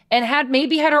foot, and had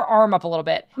her arm up a little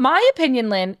bit. My opinion,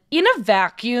 Lynn, in a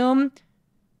vacuum,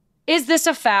 is this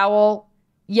a foul?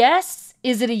 Yes.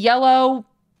 Is it a yellow?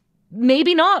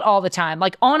 Maybe not all the time.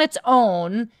 Like on its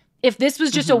own, if this was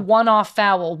just a one-off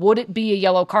foul, would it be a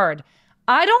yellow card?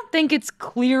 I don't think it's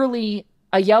clearly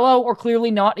a yellow or clearly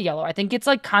not a yellow. I think it's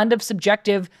like kind of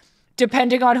subjective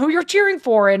depending on who you're cheering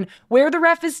for and where the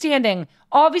ref is standing.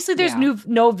 Obviously, there's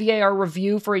no VAR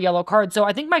review for a yellow card. So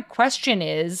I think my question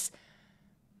is,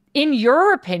 in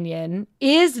your opinion,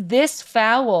 is this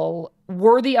foul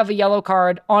worthy of a yellow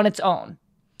card on its own?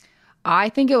 I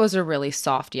think it was a really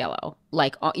soft yellow,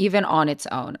 like even on its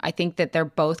own. I think that they're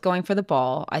both going for the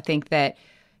ball. I think that,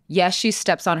 yes, she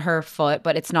steps on her foot,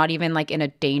 but it's not even like in a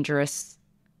dangerous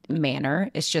manner.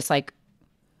 It's just like,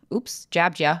 oops,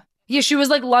 jabbed ya. Yeah, she was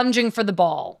like lunging for the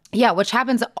ball. Yeah, which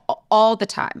happens all the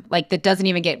time. Like that doesn't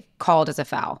even get called as a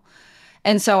foul.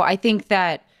 And so I think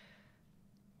that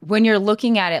when you're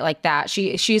looking at it like that,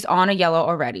 she's on a yellow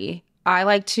already. I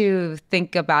like to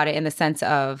think about it in the sense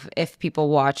of, if people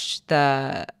watched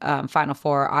the Final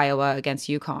Four, Iowa against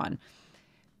UConn,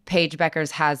 Paige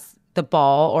Beckers has the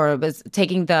ball or was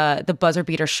taking the buzzer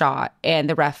beater shot and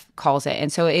the ref calls it.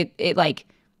 And so it like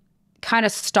kind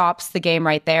of stops the game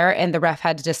right there, and the ref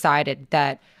had decided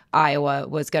that Iowa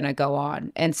was going to go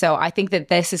on. And so I think that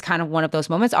this is kind of one of those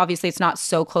moments. Obviously, it's not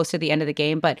so close to the end of the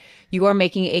game, but you are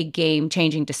making a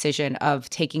game-changing decision of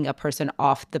taking a person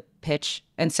off the pitch.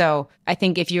 And so I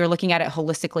think if you're looking at it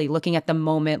holistically, looking at the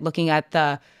moment, looking at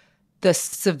the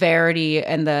severity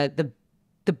and the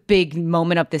big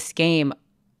moment of this game,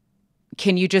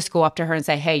 can you just go up to her and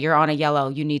say, hey, you're on a yellow,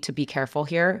 you need to be careful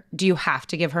here? Do you have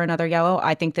to give her another yellow?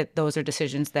 I think that those are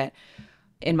decisions that,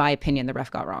 in my opinion, the ref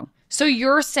got wrong. So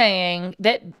you're saying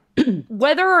that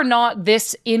whether or not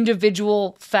this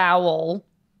individual foul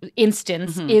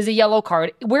instance is a yellow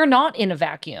card, we're not in a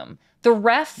vacuum. The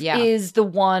ref is the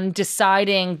one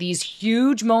deciding these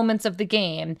huge moments of the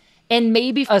game. And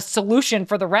maybe a solution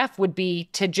for the ref would be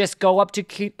to just go up to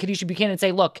Kadisha Buchanan and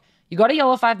say, look, you got a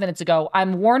yellow 5 minutes ago.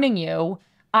 I'm warning you.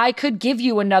 I could give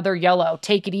you another yellow.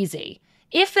 Take it easy.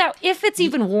 If it's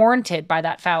even warranted by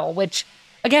that foul, which,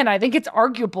 again, I think it's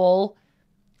arguable.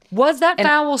 Was that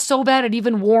foul so bad it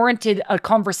even warranted a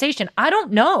conversation? I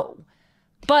don't know.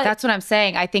 But that's what I'm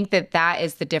saying. I think that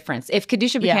is the difference. If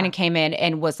Kadisha Buchanan came in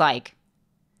and was like,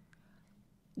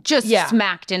 just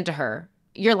smacked into her,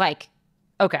 you're like,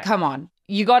 okay, come on.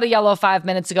 You got a yellow 5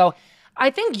 minutes ago. I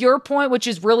think your point, which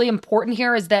is really important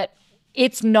here, is that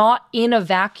it's not in a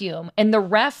vacuum. And the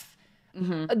ref,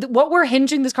 what we're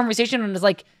hinging this conversation on is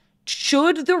like,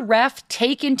 should the ref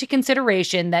take into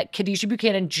consideration that Kadisha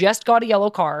Buchanan just got a yellow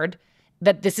card,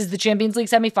 that this is the Champions League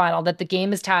semifinal, that the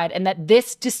game is tied, and that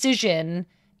this decision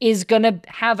is going to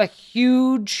have a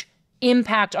huge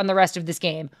impact on the rest of this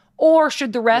game? Or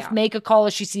should the ref make a call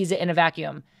as she sees it in a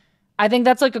vacuum? I think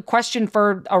that's like a question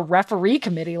for a referee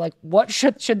committee. Like, what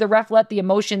should the ref let the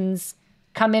emotions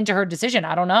come into her decision?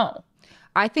 I don't know.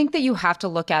 I think that you have to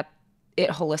look at it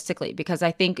holistically, because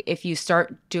I think if you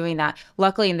start doing that,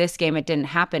 luckily in this game it didn't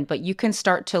happen, but you can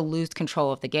start to lose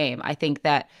control of the game. I think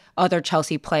that other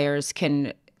Chelsea players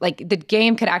can, like, the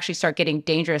game could actually start getting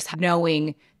dangerous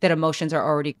knowing that emotions are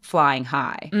already flying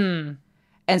high.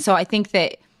 And so I think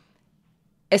that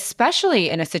especially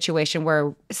in a situation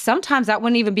where sometimes that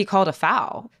wouldn't even be called a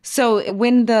foul. So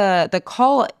when the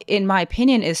call, in my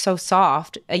opinion, is so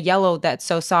soft, a yellow that's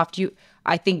so soft,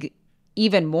 I think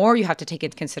even more you have to take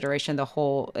into consideration the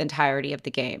whole entirety of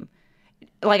the game.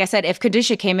 Like I said, if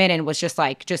Khadijah came in and was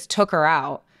just took her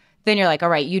out, then you're like, all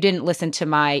right, you didn't listen to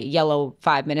my yellow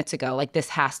 5 minutes ago. Like, this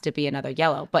has to be another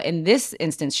yellow. But in this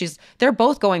instance, they're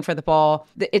both going for the ball.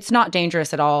 It's not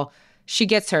dangerous at all. She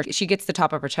gets the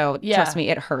top of her toe. Yeah. Trust me,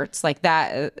 it hurts. Like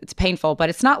that, it's painful, but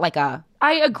it's not like a...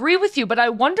 I agree with you, but I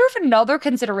wonder if another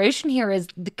consideration here is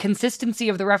the consistency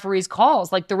of the referee's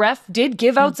calls. Like, the ref did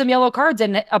give out some yellow cards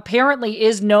and apparently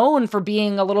is known for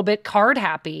being a little bit card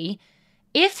happy.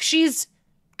 If she's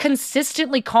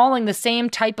consistently calling the same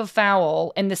type of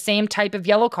foul and the same type of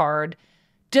yellow card,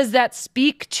 does that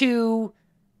speak to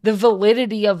the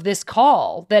validity of this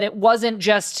call? That it wasn't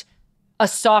just a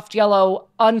soft yellow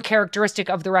uncharacteristic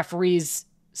of the referee's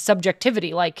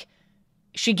subjectivity? Like,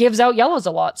 she gives out yellows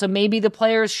a lot, so maybe the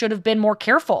players should have been more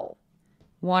careful.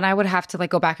 One, I would have to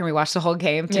go back and rewatch the whole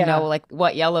game to know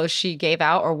what yellows she gave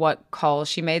out or what calls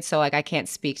she made. So I can't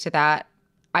speak to that.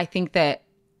 I think that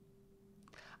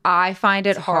I find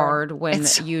it hard when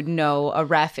a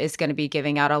ref is going to be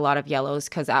giving out a lot of yellows,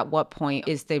 because at what point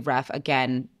is the ref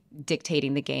again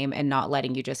dictating the game and not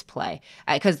letting you just play?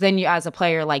 Because then you, as a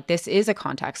player, this is a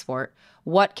contact sport.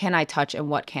 What can I touch and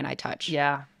what can I touch?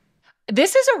 Yeah.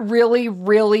 This is a really,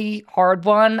 really hard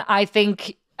one. I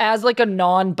think as a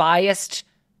non-biased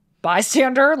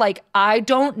bystander, I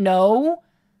don't know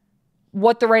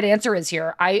what the right answer is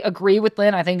here. I agree with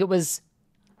Lynn. I think it was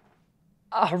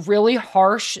a really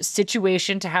harsh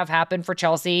situation to have happen for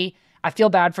Chelsea. I feel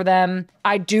bad for them.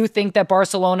 I do think that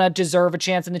Barcelona deserve a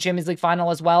chance in the Champions League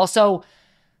final as well. So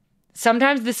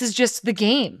sometimes this is just the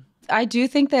game. I do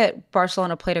think that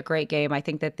Barcelona played a great game. I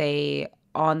think that they,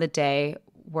 on the day,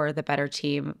 were the better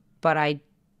team. But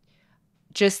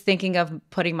just thinking of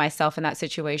putting myself in that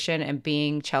situation and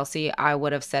being Chelsea, I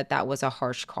would have said that was a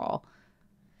harsh call.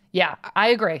 Yeah, I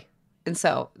agree. And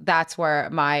so that's where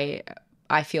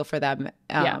I feel for them.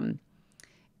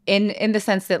 In the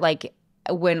sense that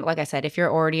when, like I said, if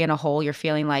you're already in a hole, you're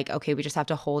feeling okay, we just have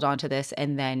to hold on to this.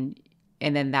 And then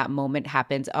that moment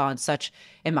happens on such,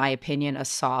 in my opinion, a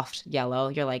soft yellow.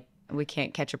 You're like, we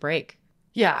can't catch a break.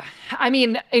 Yeah. I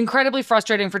mean, incredibly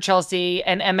frustrating for Chelsea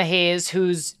and Emma Hayes,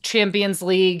 whose Champions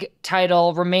League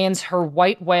title remains her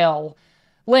white whale.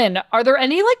 Lynn, are there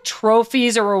any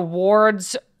trophies or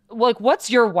awards? What's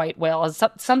your white whale? Is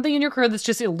something in your career that's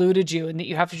just eluded you and that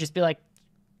you have to just be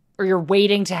or you're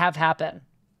waiting to have happen?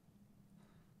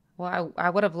 Well, I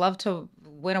would have loved to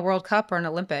win a World Cup or an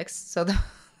Olympics. So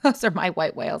those are my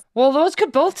white whales. Well, those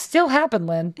could both still happen,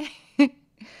 Lynn.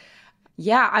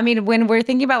 Yeah, I mean, when we're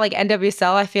thinking about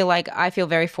NWSL, I feel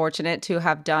very fortunate to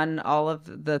have done all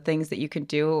of the things that you can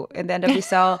do in the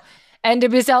NWSL.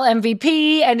 NWSL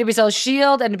MVP, NWSL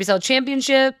Shield, NWSL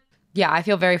Championship. Yeah, I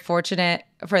feel very fortunate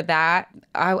for that.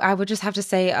 I would just have to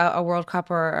say a World Cup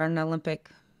or an Olympic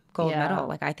gold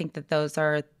medal. I think that those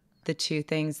are the two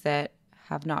things that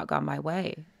have not gone my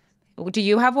way. Do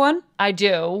you have one? I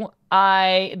do.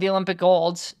 The Olympic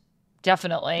gold,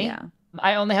 definitely. Yeah.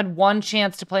 I only had one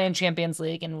chance to play in Champions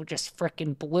League and just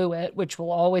freaking blew it, which will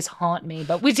always haunt me.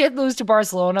 But we did lose to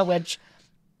Barcelona, which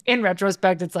in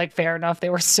retrospect, it's fair enough. They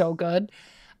were so good.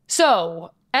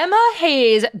 So Emma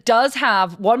Hayes does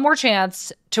have one more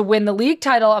chance to win the league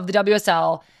title of the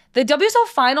WSL. The WSL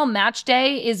final match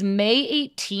day is May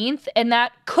 18th, and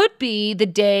that could be the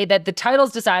day that the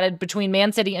title's decided between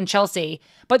Man City and Chelsea.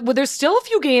 But there's still a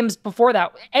few games before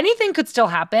that. Anything could still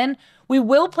happen. We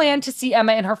will plan to see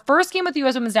Emma in her first game with the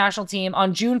U.S. Women's National Team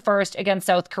on June 1st against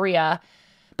South Korea.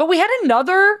 But we had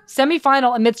another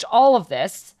semifinal amidst all of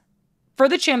this for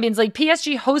the Champions League.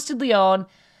 PSG hosted Lyon.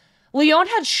 Lyon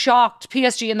had shocked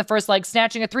PSG in the first leg,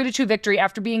 snatching a 3-2 victory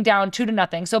after being down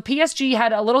 2-0. So PSG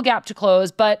had a little gap to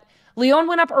close, but Lyon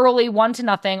went up early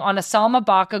 1-0 on a Salma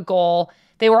Baka goal.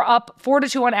 They were up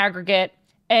 4-2 on aggregate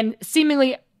and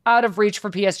seemingly out of reach for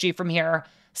PSG from here.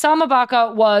 Salma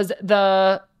Baka was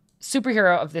the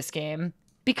superhero of this game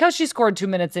because she scored 2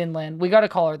 minutes in, Lynn. We got to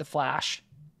call her the Flash.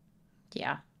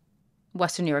 Yeah.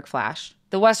 Western New York Flash.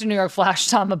 The Western New York Flash,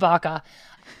 Salma Baka.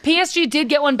 PSG did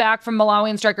get one back from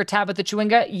Malawian striker Tabitha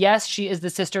Chewinga. Yes, she is the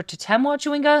sister to Temwa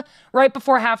Chewinga. Right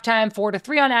before halftime,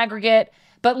 4-3 on aggregate.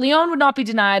 But Lyon would not be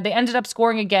denied. They ended up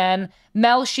scoring again.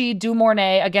 Melchi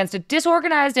Dumornay against a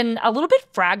disorganized and a little bit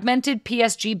fragmented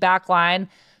PSG backline.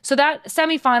 So that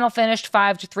semifinal finished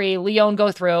 5-3. Lyon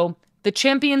go through. The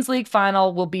Champions League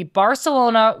final will be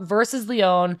Barcelona versus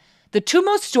Lyon, the two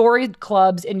most storied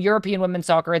clubs in European women's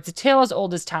soccer. It's a tale as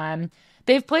old as time.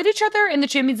 They've played each other in the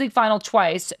Champions League final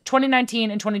twice,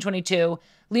 2019 and 2022.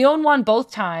 Lyon won both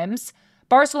times.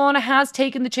 Barcelona has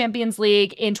taken the Champions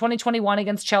League in 2021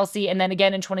 against Chelsea and then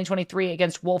again in 2023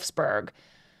 against Wolfsburg.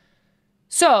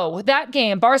 So that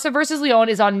game, Barca versus Lyon,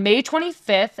 is on May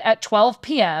 25th at 12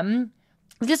 p.m.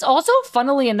 This also,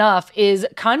 funnily enough, is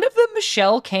kind of the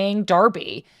Michelle Kang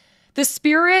derby. The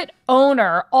Spirit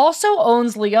owner also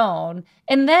owns Lyon,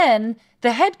 and then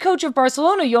the head coach of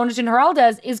Barcelona, Jonathan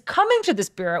Heraldez, is coming to the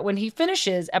Spirit when he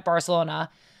finishes at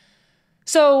Barcelona.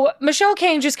 So Michelle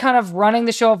Kang just kind of running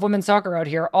the show of women's soccer out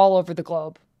here all over the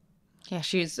globe. Yeah,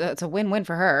 it's a win-win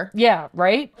for her. Yeah,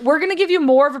 right? We're going to give you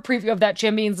more of a preview of that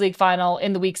Champions League final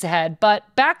in the weeks ahead. But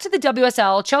back to the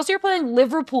WSL, Chelsea are playing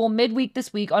Liverpool midweek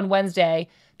this week on Wednesday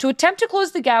to attempt to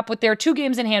close the gap with their 2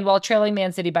 games in hand while trailing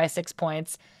Man City by 6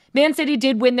 points. Man City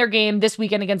did win their game this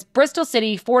weekend against Bristol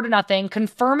City 4-0,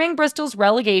 confirming Bristol's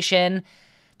relegation.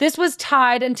 This was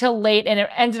tied until late, and it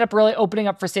ended up really opening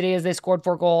up for City as they scored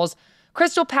 4 goals.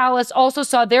 Crystal Palace also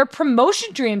saw their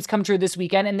promotion dreams come true this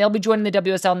weekend, and they'll be joining the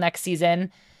WSL next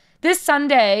season. This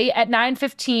Sunday at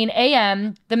 9:15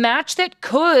 a.m., the match that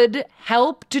could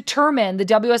help determine the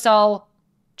WSL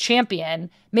champion,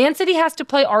 Man City has to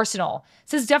play Arsenal.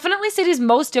 This is definitely City's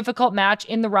most difficult match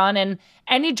in the run, and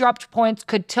any dropped points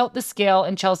could tilt the scale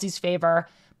in Chelsea's favor.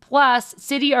 Plus,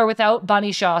 City are without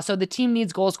Bunny Shaw, so the team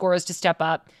needs goal scorers to step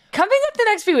up. Coming up the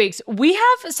next few weeks, we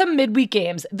have some midweek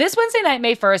games. This Wednesday night,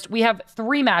 May 1st, we have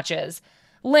 3 matches.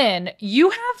 Lynn, you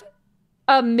have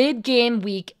a mid-game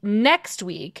week next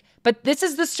week, but this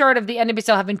is the start of the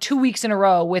NWSL having 2 weeks in a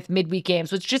row with midweek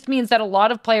games, which just means that a lot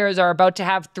of players are about to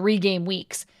have 3-game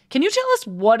weeks. Can you tell us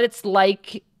what it's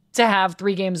like to have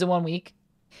 3 games in 1 week?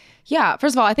 Yeah,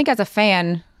 first of all, I think as a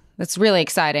fan, that's really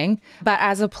exciting. But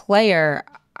as a player,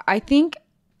 I think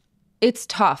it's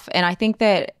tough. And I think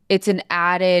that it's an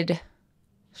added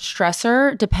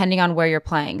stressor depending on where you're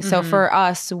playing. Mm-hmm. So for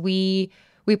us, we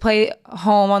play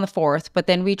home on the 4th, but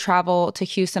then we travel to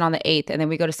Houston on the 8th, and then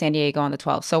we go to San Diego on the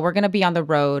 12th. So we're going to be on the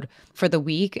road for the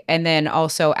week, and then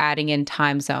also adding in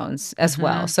time zones as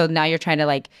well. So now you're trying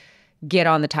to get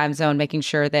on the time zone, making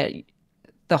sure that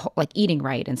eating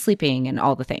right and sleeping and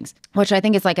all the things, which I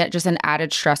think is just an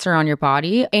added stressor on your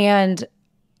body. And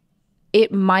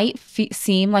it might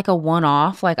seem like a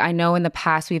one-off. I know in the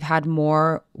past we've had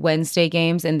more Wednesday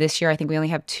games, and this year I think we only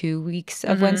have 2 weeks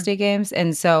of Wednesday games.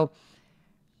 And so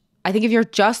I think if you're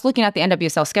just looking at the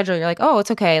NWSL schedule, you're like, oh, it's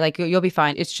okay. You'll be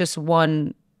fine. It's just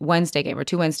 1 Wednesday game or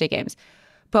 2 Wednesday games.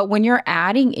 But when you're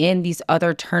adding in these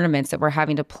other tournaments that we're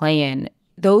having to play in,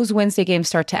 those Wednesday games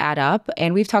start to add up.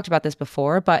 And we've talked about this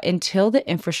before, but until the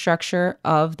infrastructure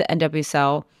of the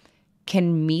NWSL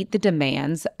can meet the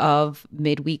demands of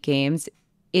midweek games,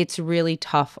 it's really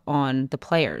tough on the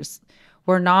players.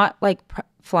 We're not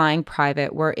flying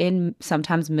private. We're in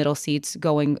sometimes middle seats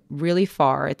going really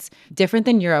far. It's different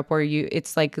than Europe where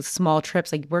it's small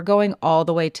trips. We're going all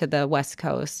the way to the West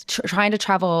Coast, trying to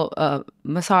travel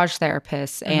massage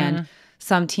therapists. And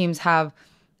some teams have,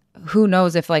 who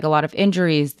knows if a lot of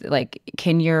injuries,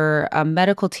 can your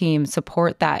medical team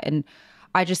support that? And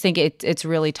I just think it's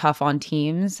really tough on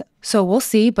teams. So we'll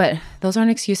see, but those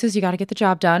aren't excuses. You got to get the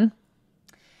job done.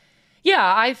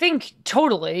 Yeah, I think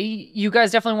totally. You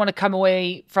guys definitely want to come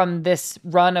away from this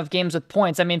run of games with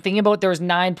points. I mean, thinking about there's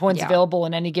 9 points available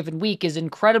in any given week is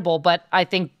incredible, but I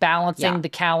think balancing the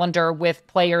calendar with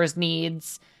players'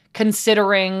 needs,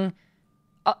 considering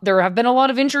there have been a lot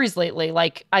of injuries lately.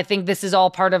 I think this is all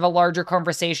part of a larger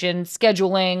conversation,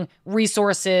 scheduling,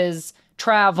 resources,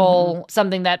 travel,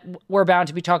 something that we're bound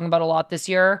to be talking about a lot this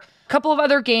year. A couple of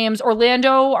other games.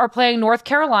 Orlando are playing North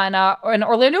Carolina, and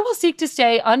Orlando will seek to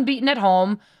stay unbeaten at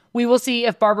home. We will see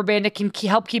if Barbara Bandit can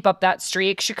help keep up that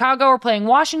streak. Chicago are playing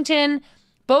Washington.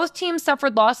 Both teams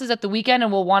suffered losses at the weekend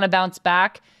and will want to bounce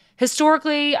back.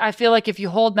 Historically, I feel like if you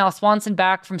hold Mel Swanson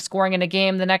back from scoring in a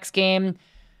game, the next game,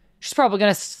 she's probably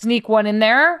going to sneak one in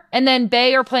there. And then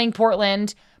Bay are playing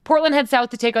Portland. Portland heads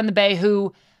south to take on the Bay,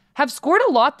 who have scored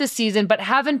a lot this season, but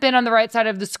haven't been on the right side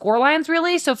of the score lines,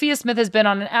 really. Sophia Smith has been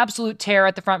on an absolute tear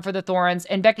at the front for the Thorns,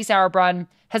 and Becky Sauerbrunn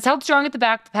has held strong at the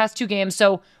back the past 2 games.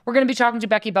 So we're going to be talking to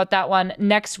Becky about that one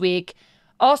next week.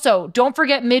 Also, don't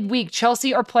forget midweek,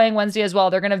 Chelsea are playing Wednesday as well.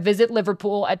 They're going to visit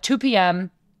Liverpool at 2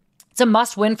 p.m. It's a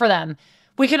must win for them.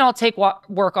 We can all take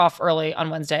work off early on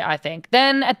Wednesday, I think.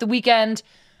 Then at the weekend,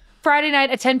 Friday night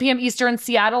at 10 p.m. Eastern,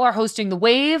 Seattle are hosting the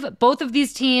Wave. Both of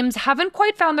these teams haven't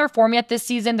quite found their form yet this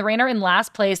season. The Reign are in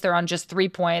last place. They're on just 3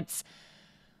 points.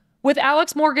 With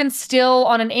Alex Morgan still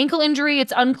on an ankle injury,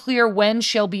 it's unclear when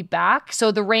she'll be back.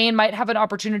 So the Reign might have an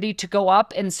opportunity to go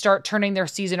up and start turning their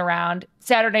season around.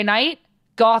 Saturday night,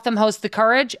 Gotham hosts the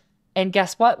Courage. And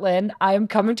guess what, Lynn? I am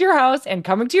coming to your house and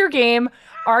coming to your game.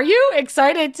 Are you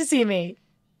excited to see me?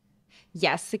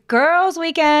 Yes, girls'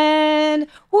 weekend.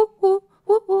 Woo, woo,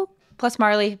 woo, woo. Plus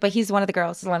Marley, but he's one of the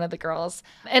girls. One of the girls.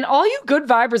 And all you good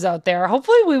vibers out there,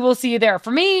 hopefully we will see you there.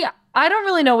 For me, I don't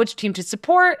really know which team to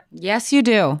support. Yes, you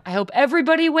do. I hope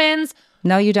everybody wins.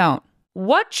 No, you don't.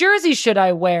 What jersey should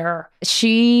I wear?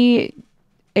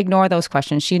 Ignore those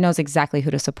questions. She knows exactly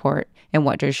who to support and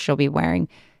what jersey she'll be wearing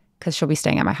because she'll be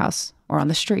staying at my house or on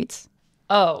the streets.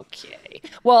 Okay.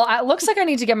 Well, it looks like I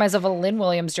need to get myself a Lynn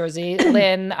Williams jersey.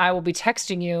 Lynn, I will be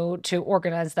texting you to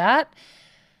organize that.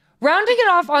 Rounding it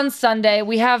off on Sunday,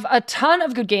 we have a ton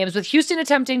of good games with Houston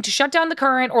attempting to shut down the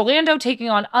Current, Orlando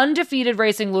taking on undefeated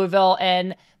Racing Louisville,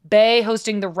 and Bay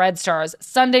hosting the Red Stars.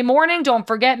 Sunday morning, don't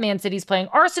forget, Man City's playing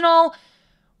Arsenal.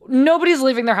 Nobody's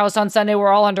leaving their house on Sunday. We're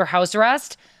all under house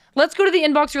arrest. Let's go to the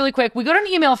inbox really quick. We got an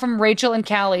email from Rachel and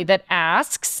Callie that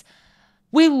asks,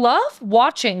 we love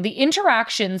watching the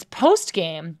interactions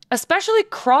post-game, especially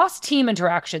cross-team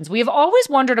interactions. We have always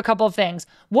wondered a couple of things.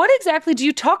 What exactly do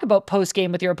you talk about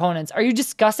post-game with your opponents? Are you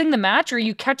discussing the match or are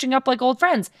you catching up like old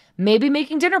friends? Maybe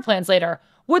making dinner plans later.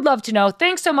 Would love to know.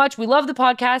 Thanks so much. We love the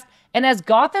podcast. And as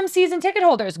Gotham season ticket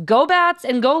holders, go Bats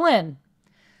and go Lynn.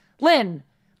 Lynn,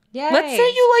 Yay. Let's say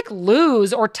you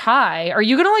lose or tie. Are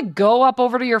you going to go up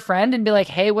over to your friend and be like,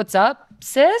 hey, what's up,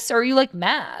 sis? Or are you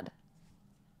mad?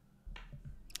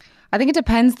 I think it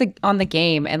depends on the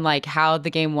game and how the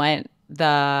game went,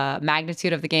 the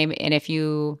magnitude of the game, and if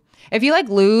you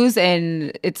lose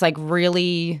and it's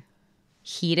really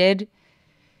heated,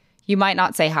 you might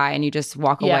not say hi and you just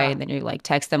walk away and then you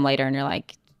text them later and you're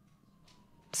like,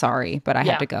 sorry, but I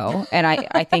had to go. And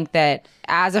I think that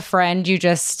as a friend,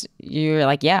 you're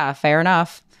like, yeah, fair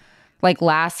enough.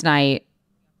 Last night,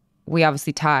 we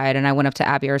obviously tied and I went up to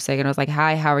Abby Ursig and I was like,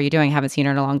 hi, how are you doing? Haven't seen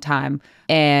her in a long time.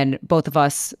 And both of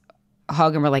us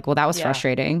hug and we're like, well, that was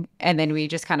frustrating. And then we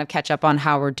just kind of catch up on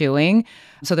how we're doing.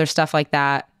 So there's stuff like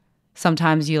that.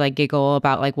 Sometimes you giggle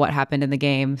about what happened in the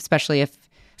game, especially if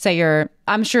say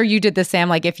I'm sure you did this,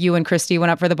 Sam, if you and Christy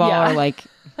went up for the ball or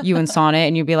you and Sonnet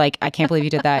and you'd be like, I can't believe you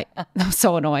did that. That was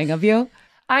so annoying of you.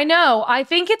 I know. I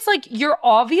think it's you're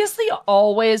obviously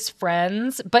always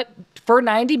friends, but for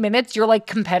 90 minutes, you're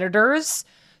competitors.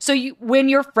 So when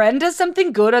your friend does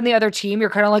something good on the other team, you're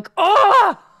kind of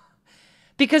oh,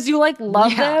 because you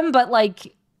love them, but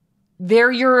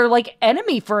they're your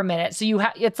enemy for a minute. So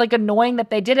it's annoying that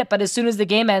they did it. But as soon as the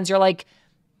game ends, you're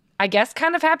I guess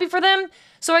kind of happy for them.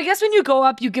 So I guess when you go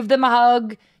up, you give them a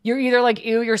hug. You're either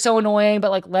ew, you're so annoying,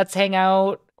 but let's hang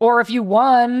out. Or if you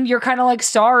won, you're kind of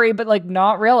sorry, but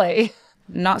not really.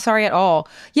 Not sorry at all.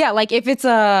 Yeah, if it's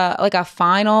a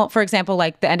final, for example,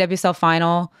 the NWSL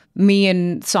final, me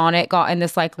and Sonnet got in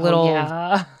this little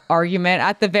argument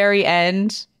at the very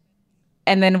end.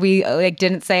 And then we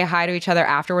didn't say hi to each other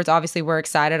afterwards. Obviously, we're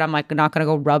excited. I'm not going to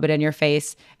go rub it in your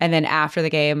face. And then after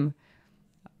the game,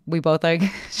 we both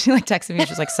she texted me.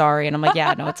 She's sorry. And I'm like,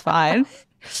 yeah, no, it's fine.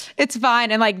 It's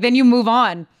fine. And then you move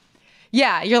on.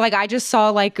 Yeah, you're I just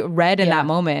saw red in that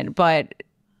moment. But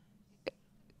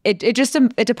it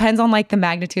depends on the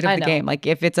magnitude of the game.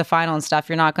 If it's a final and stuff,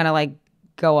 you're not going to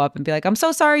go up and be I'm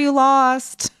so sorry you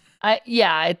lost.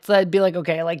 I'd be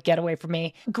okay, get away from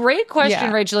me. Great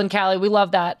question, Rachel and Callie. We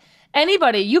love that.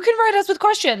 Anybody, you can write us with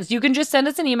questions. You can just send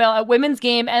us an email at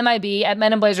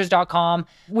womensgamemib@menandblazers.com.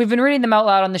 We've been reading them out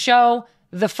loud on the show.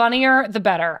 The funnier, the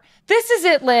better. This is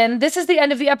it, Lynn. This is the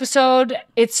end of the episode.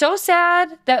 It's so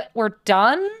sad that we're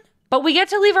done, but we get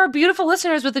to leave our beautiful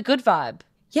listeners with a good vibe.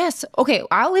 Yes. Okay,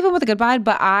 I'll leave them with a good vibe,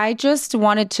 but I just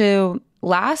wanted to,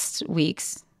 last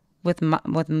week's with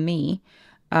me,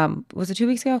 was it 2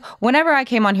 weeks ago? Whenever I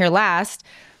came on here last,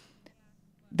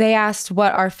 they asked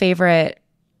what our favorite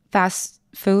fast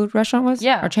food restaurant was.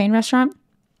 Yeah. Our chain restaurant.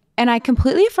 And I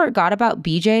completely forgot about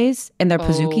BJ's and their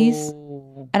Pazookies.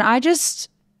 And I just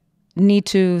need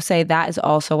to say that is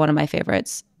also one of my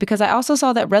favorites because I also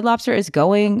saw that Red Lobster is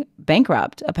going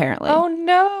bankrupt, apparently. Oh,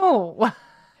 no.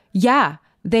 Yeah.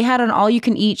 They had an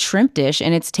all-you-can-eat shrimp dish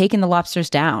and it's taken the lobsters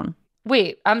down.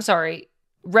 Wait, I'm sorry.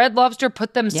 Red Lobster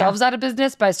put themselves out of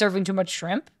business by serving too much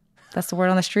shrimp? That's the word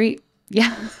on the street.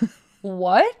 Yeah.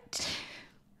 What?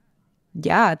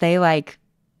 Yeah, they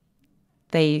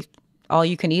all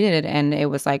you can eat it and it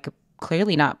was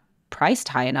clearly not priced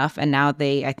high enough and now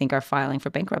they I think are filing for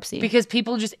bankruptcy. Because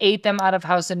people just ate them out of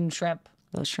house and shrimp.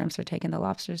 Those shrimps are taking the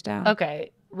lobsters down.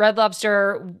 Okay. Red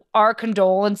Lobster, our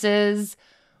condolences.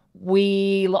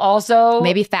 We also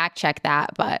maybe fact check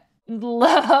that, but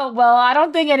well, I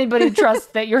don't think anybody trusts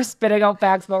that you're spitting out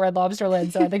facts about Red Lobster,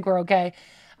 Lynn, so I think we're okay.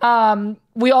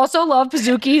 We also love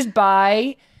Pazookies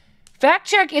by Fact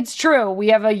check, it's true. We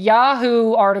have a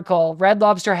Yahoo article, Red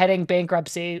Lobster heading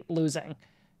bankruptcy, losing. ...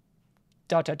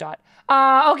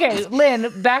 Okay, Lynn,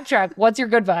 backtrack. What's your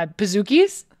good vibe?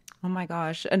 Pizookies? Oh my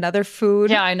gosh, another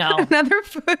food. Yeah, I know. Another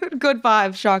food. Good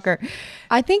vibe, shocker.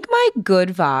 I think my good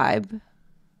vibe,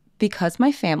 because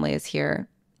my family is here,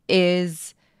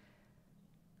 is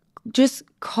just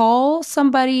call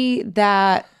somebody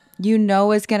that you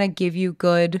know is going to give you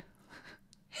good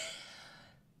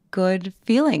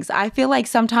feelings. I feel like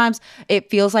sometimes it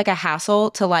feels like a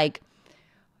hassle to like,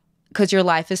 because your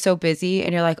life is so busy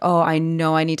and you're like, oh, I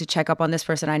know I need to check up on this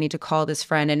person. I need to call this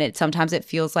friend. And sometimes it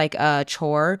feels like a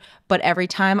chore. But every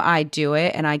time I do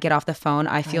it and I get off the phone,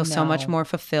 I feel so much more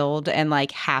fulfilled and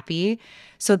like happy.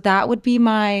 So that would be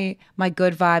my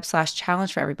good vibe /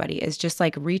 challenge for everybody, is just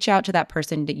like reach out to that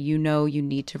person that you know you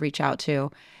need to reach out to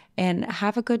and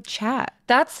have a good chat.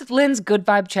 That's Lynn's good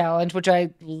vibe challenge, which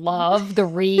I love, the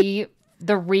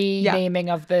renaming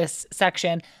of this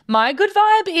section. My good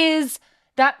vibe is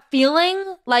that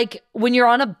feeling like when you're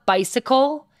on a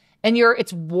bicycle and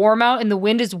it's warm out and the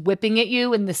wind is whipping at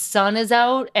you and the sun is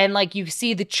out and like you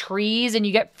see the trees and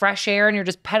you get fresh air and you're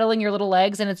just pedaling your little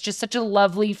legs and it's just such a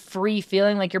lovely, free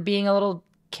feeling, like you're being a little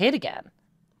kid again.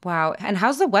 Wow. And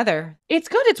how's the weather? It's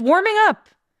good. It's warming up.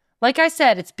 Like I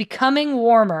said, it's becoming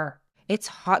warmer. It's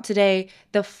hot today.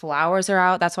 The flowers are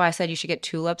out. That's why I said you should get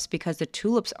tulips, because the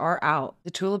tulips are out.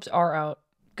 The tulips are out.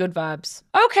 Good vibes.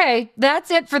 Okay, that's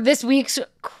it for this week's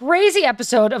crazy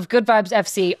episode of Good Vibes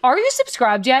FC. Are you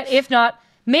subscribed yet? If not,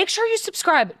 make sure you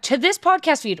subscribe to this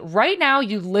podcast feed right now,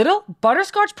 you little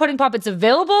butterscotch pudding pop. It's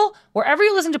available wherever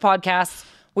you listen to podcasts.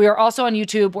 We are also on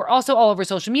YouTube. We're also all over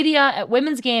social media at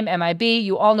Women's Game MIB.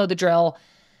 You all know the drill.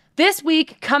 This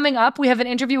week, coming up, we have an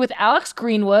interview with Alex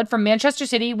Greenwood from Manchester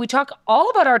City. We talk all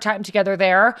about our time together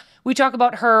there. We talk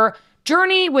about her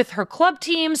journey with her club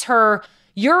teams, her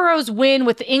Euros win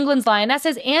with England's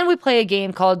Lionesses, and we play a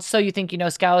game called So You Think You Know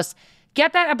Scouse.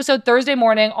 Get that episode Thursday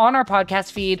morning on our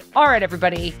podcast feed. All right,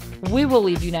 everybody, we will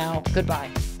leave you now.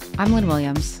 Goodbye. I'm Lynn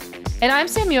Williams. And I'm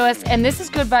Sam Mewis, and this is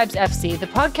Good Vibes FC, the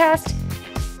podcast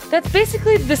that's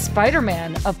basically the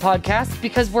Spider-Man of podcasts,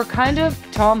 because we're kind of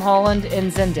Tom Holland and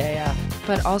Zendaya.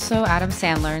 But also Adam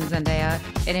Sandler and Zendaya.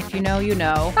 And if you know, you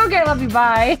know. Okay, love you.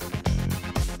 Bye.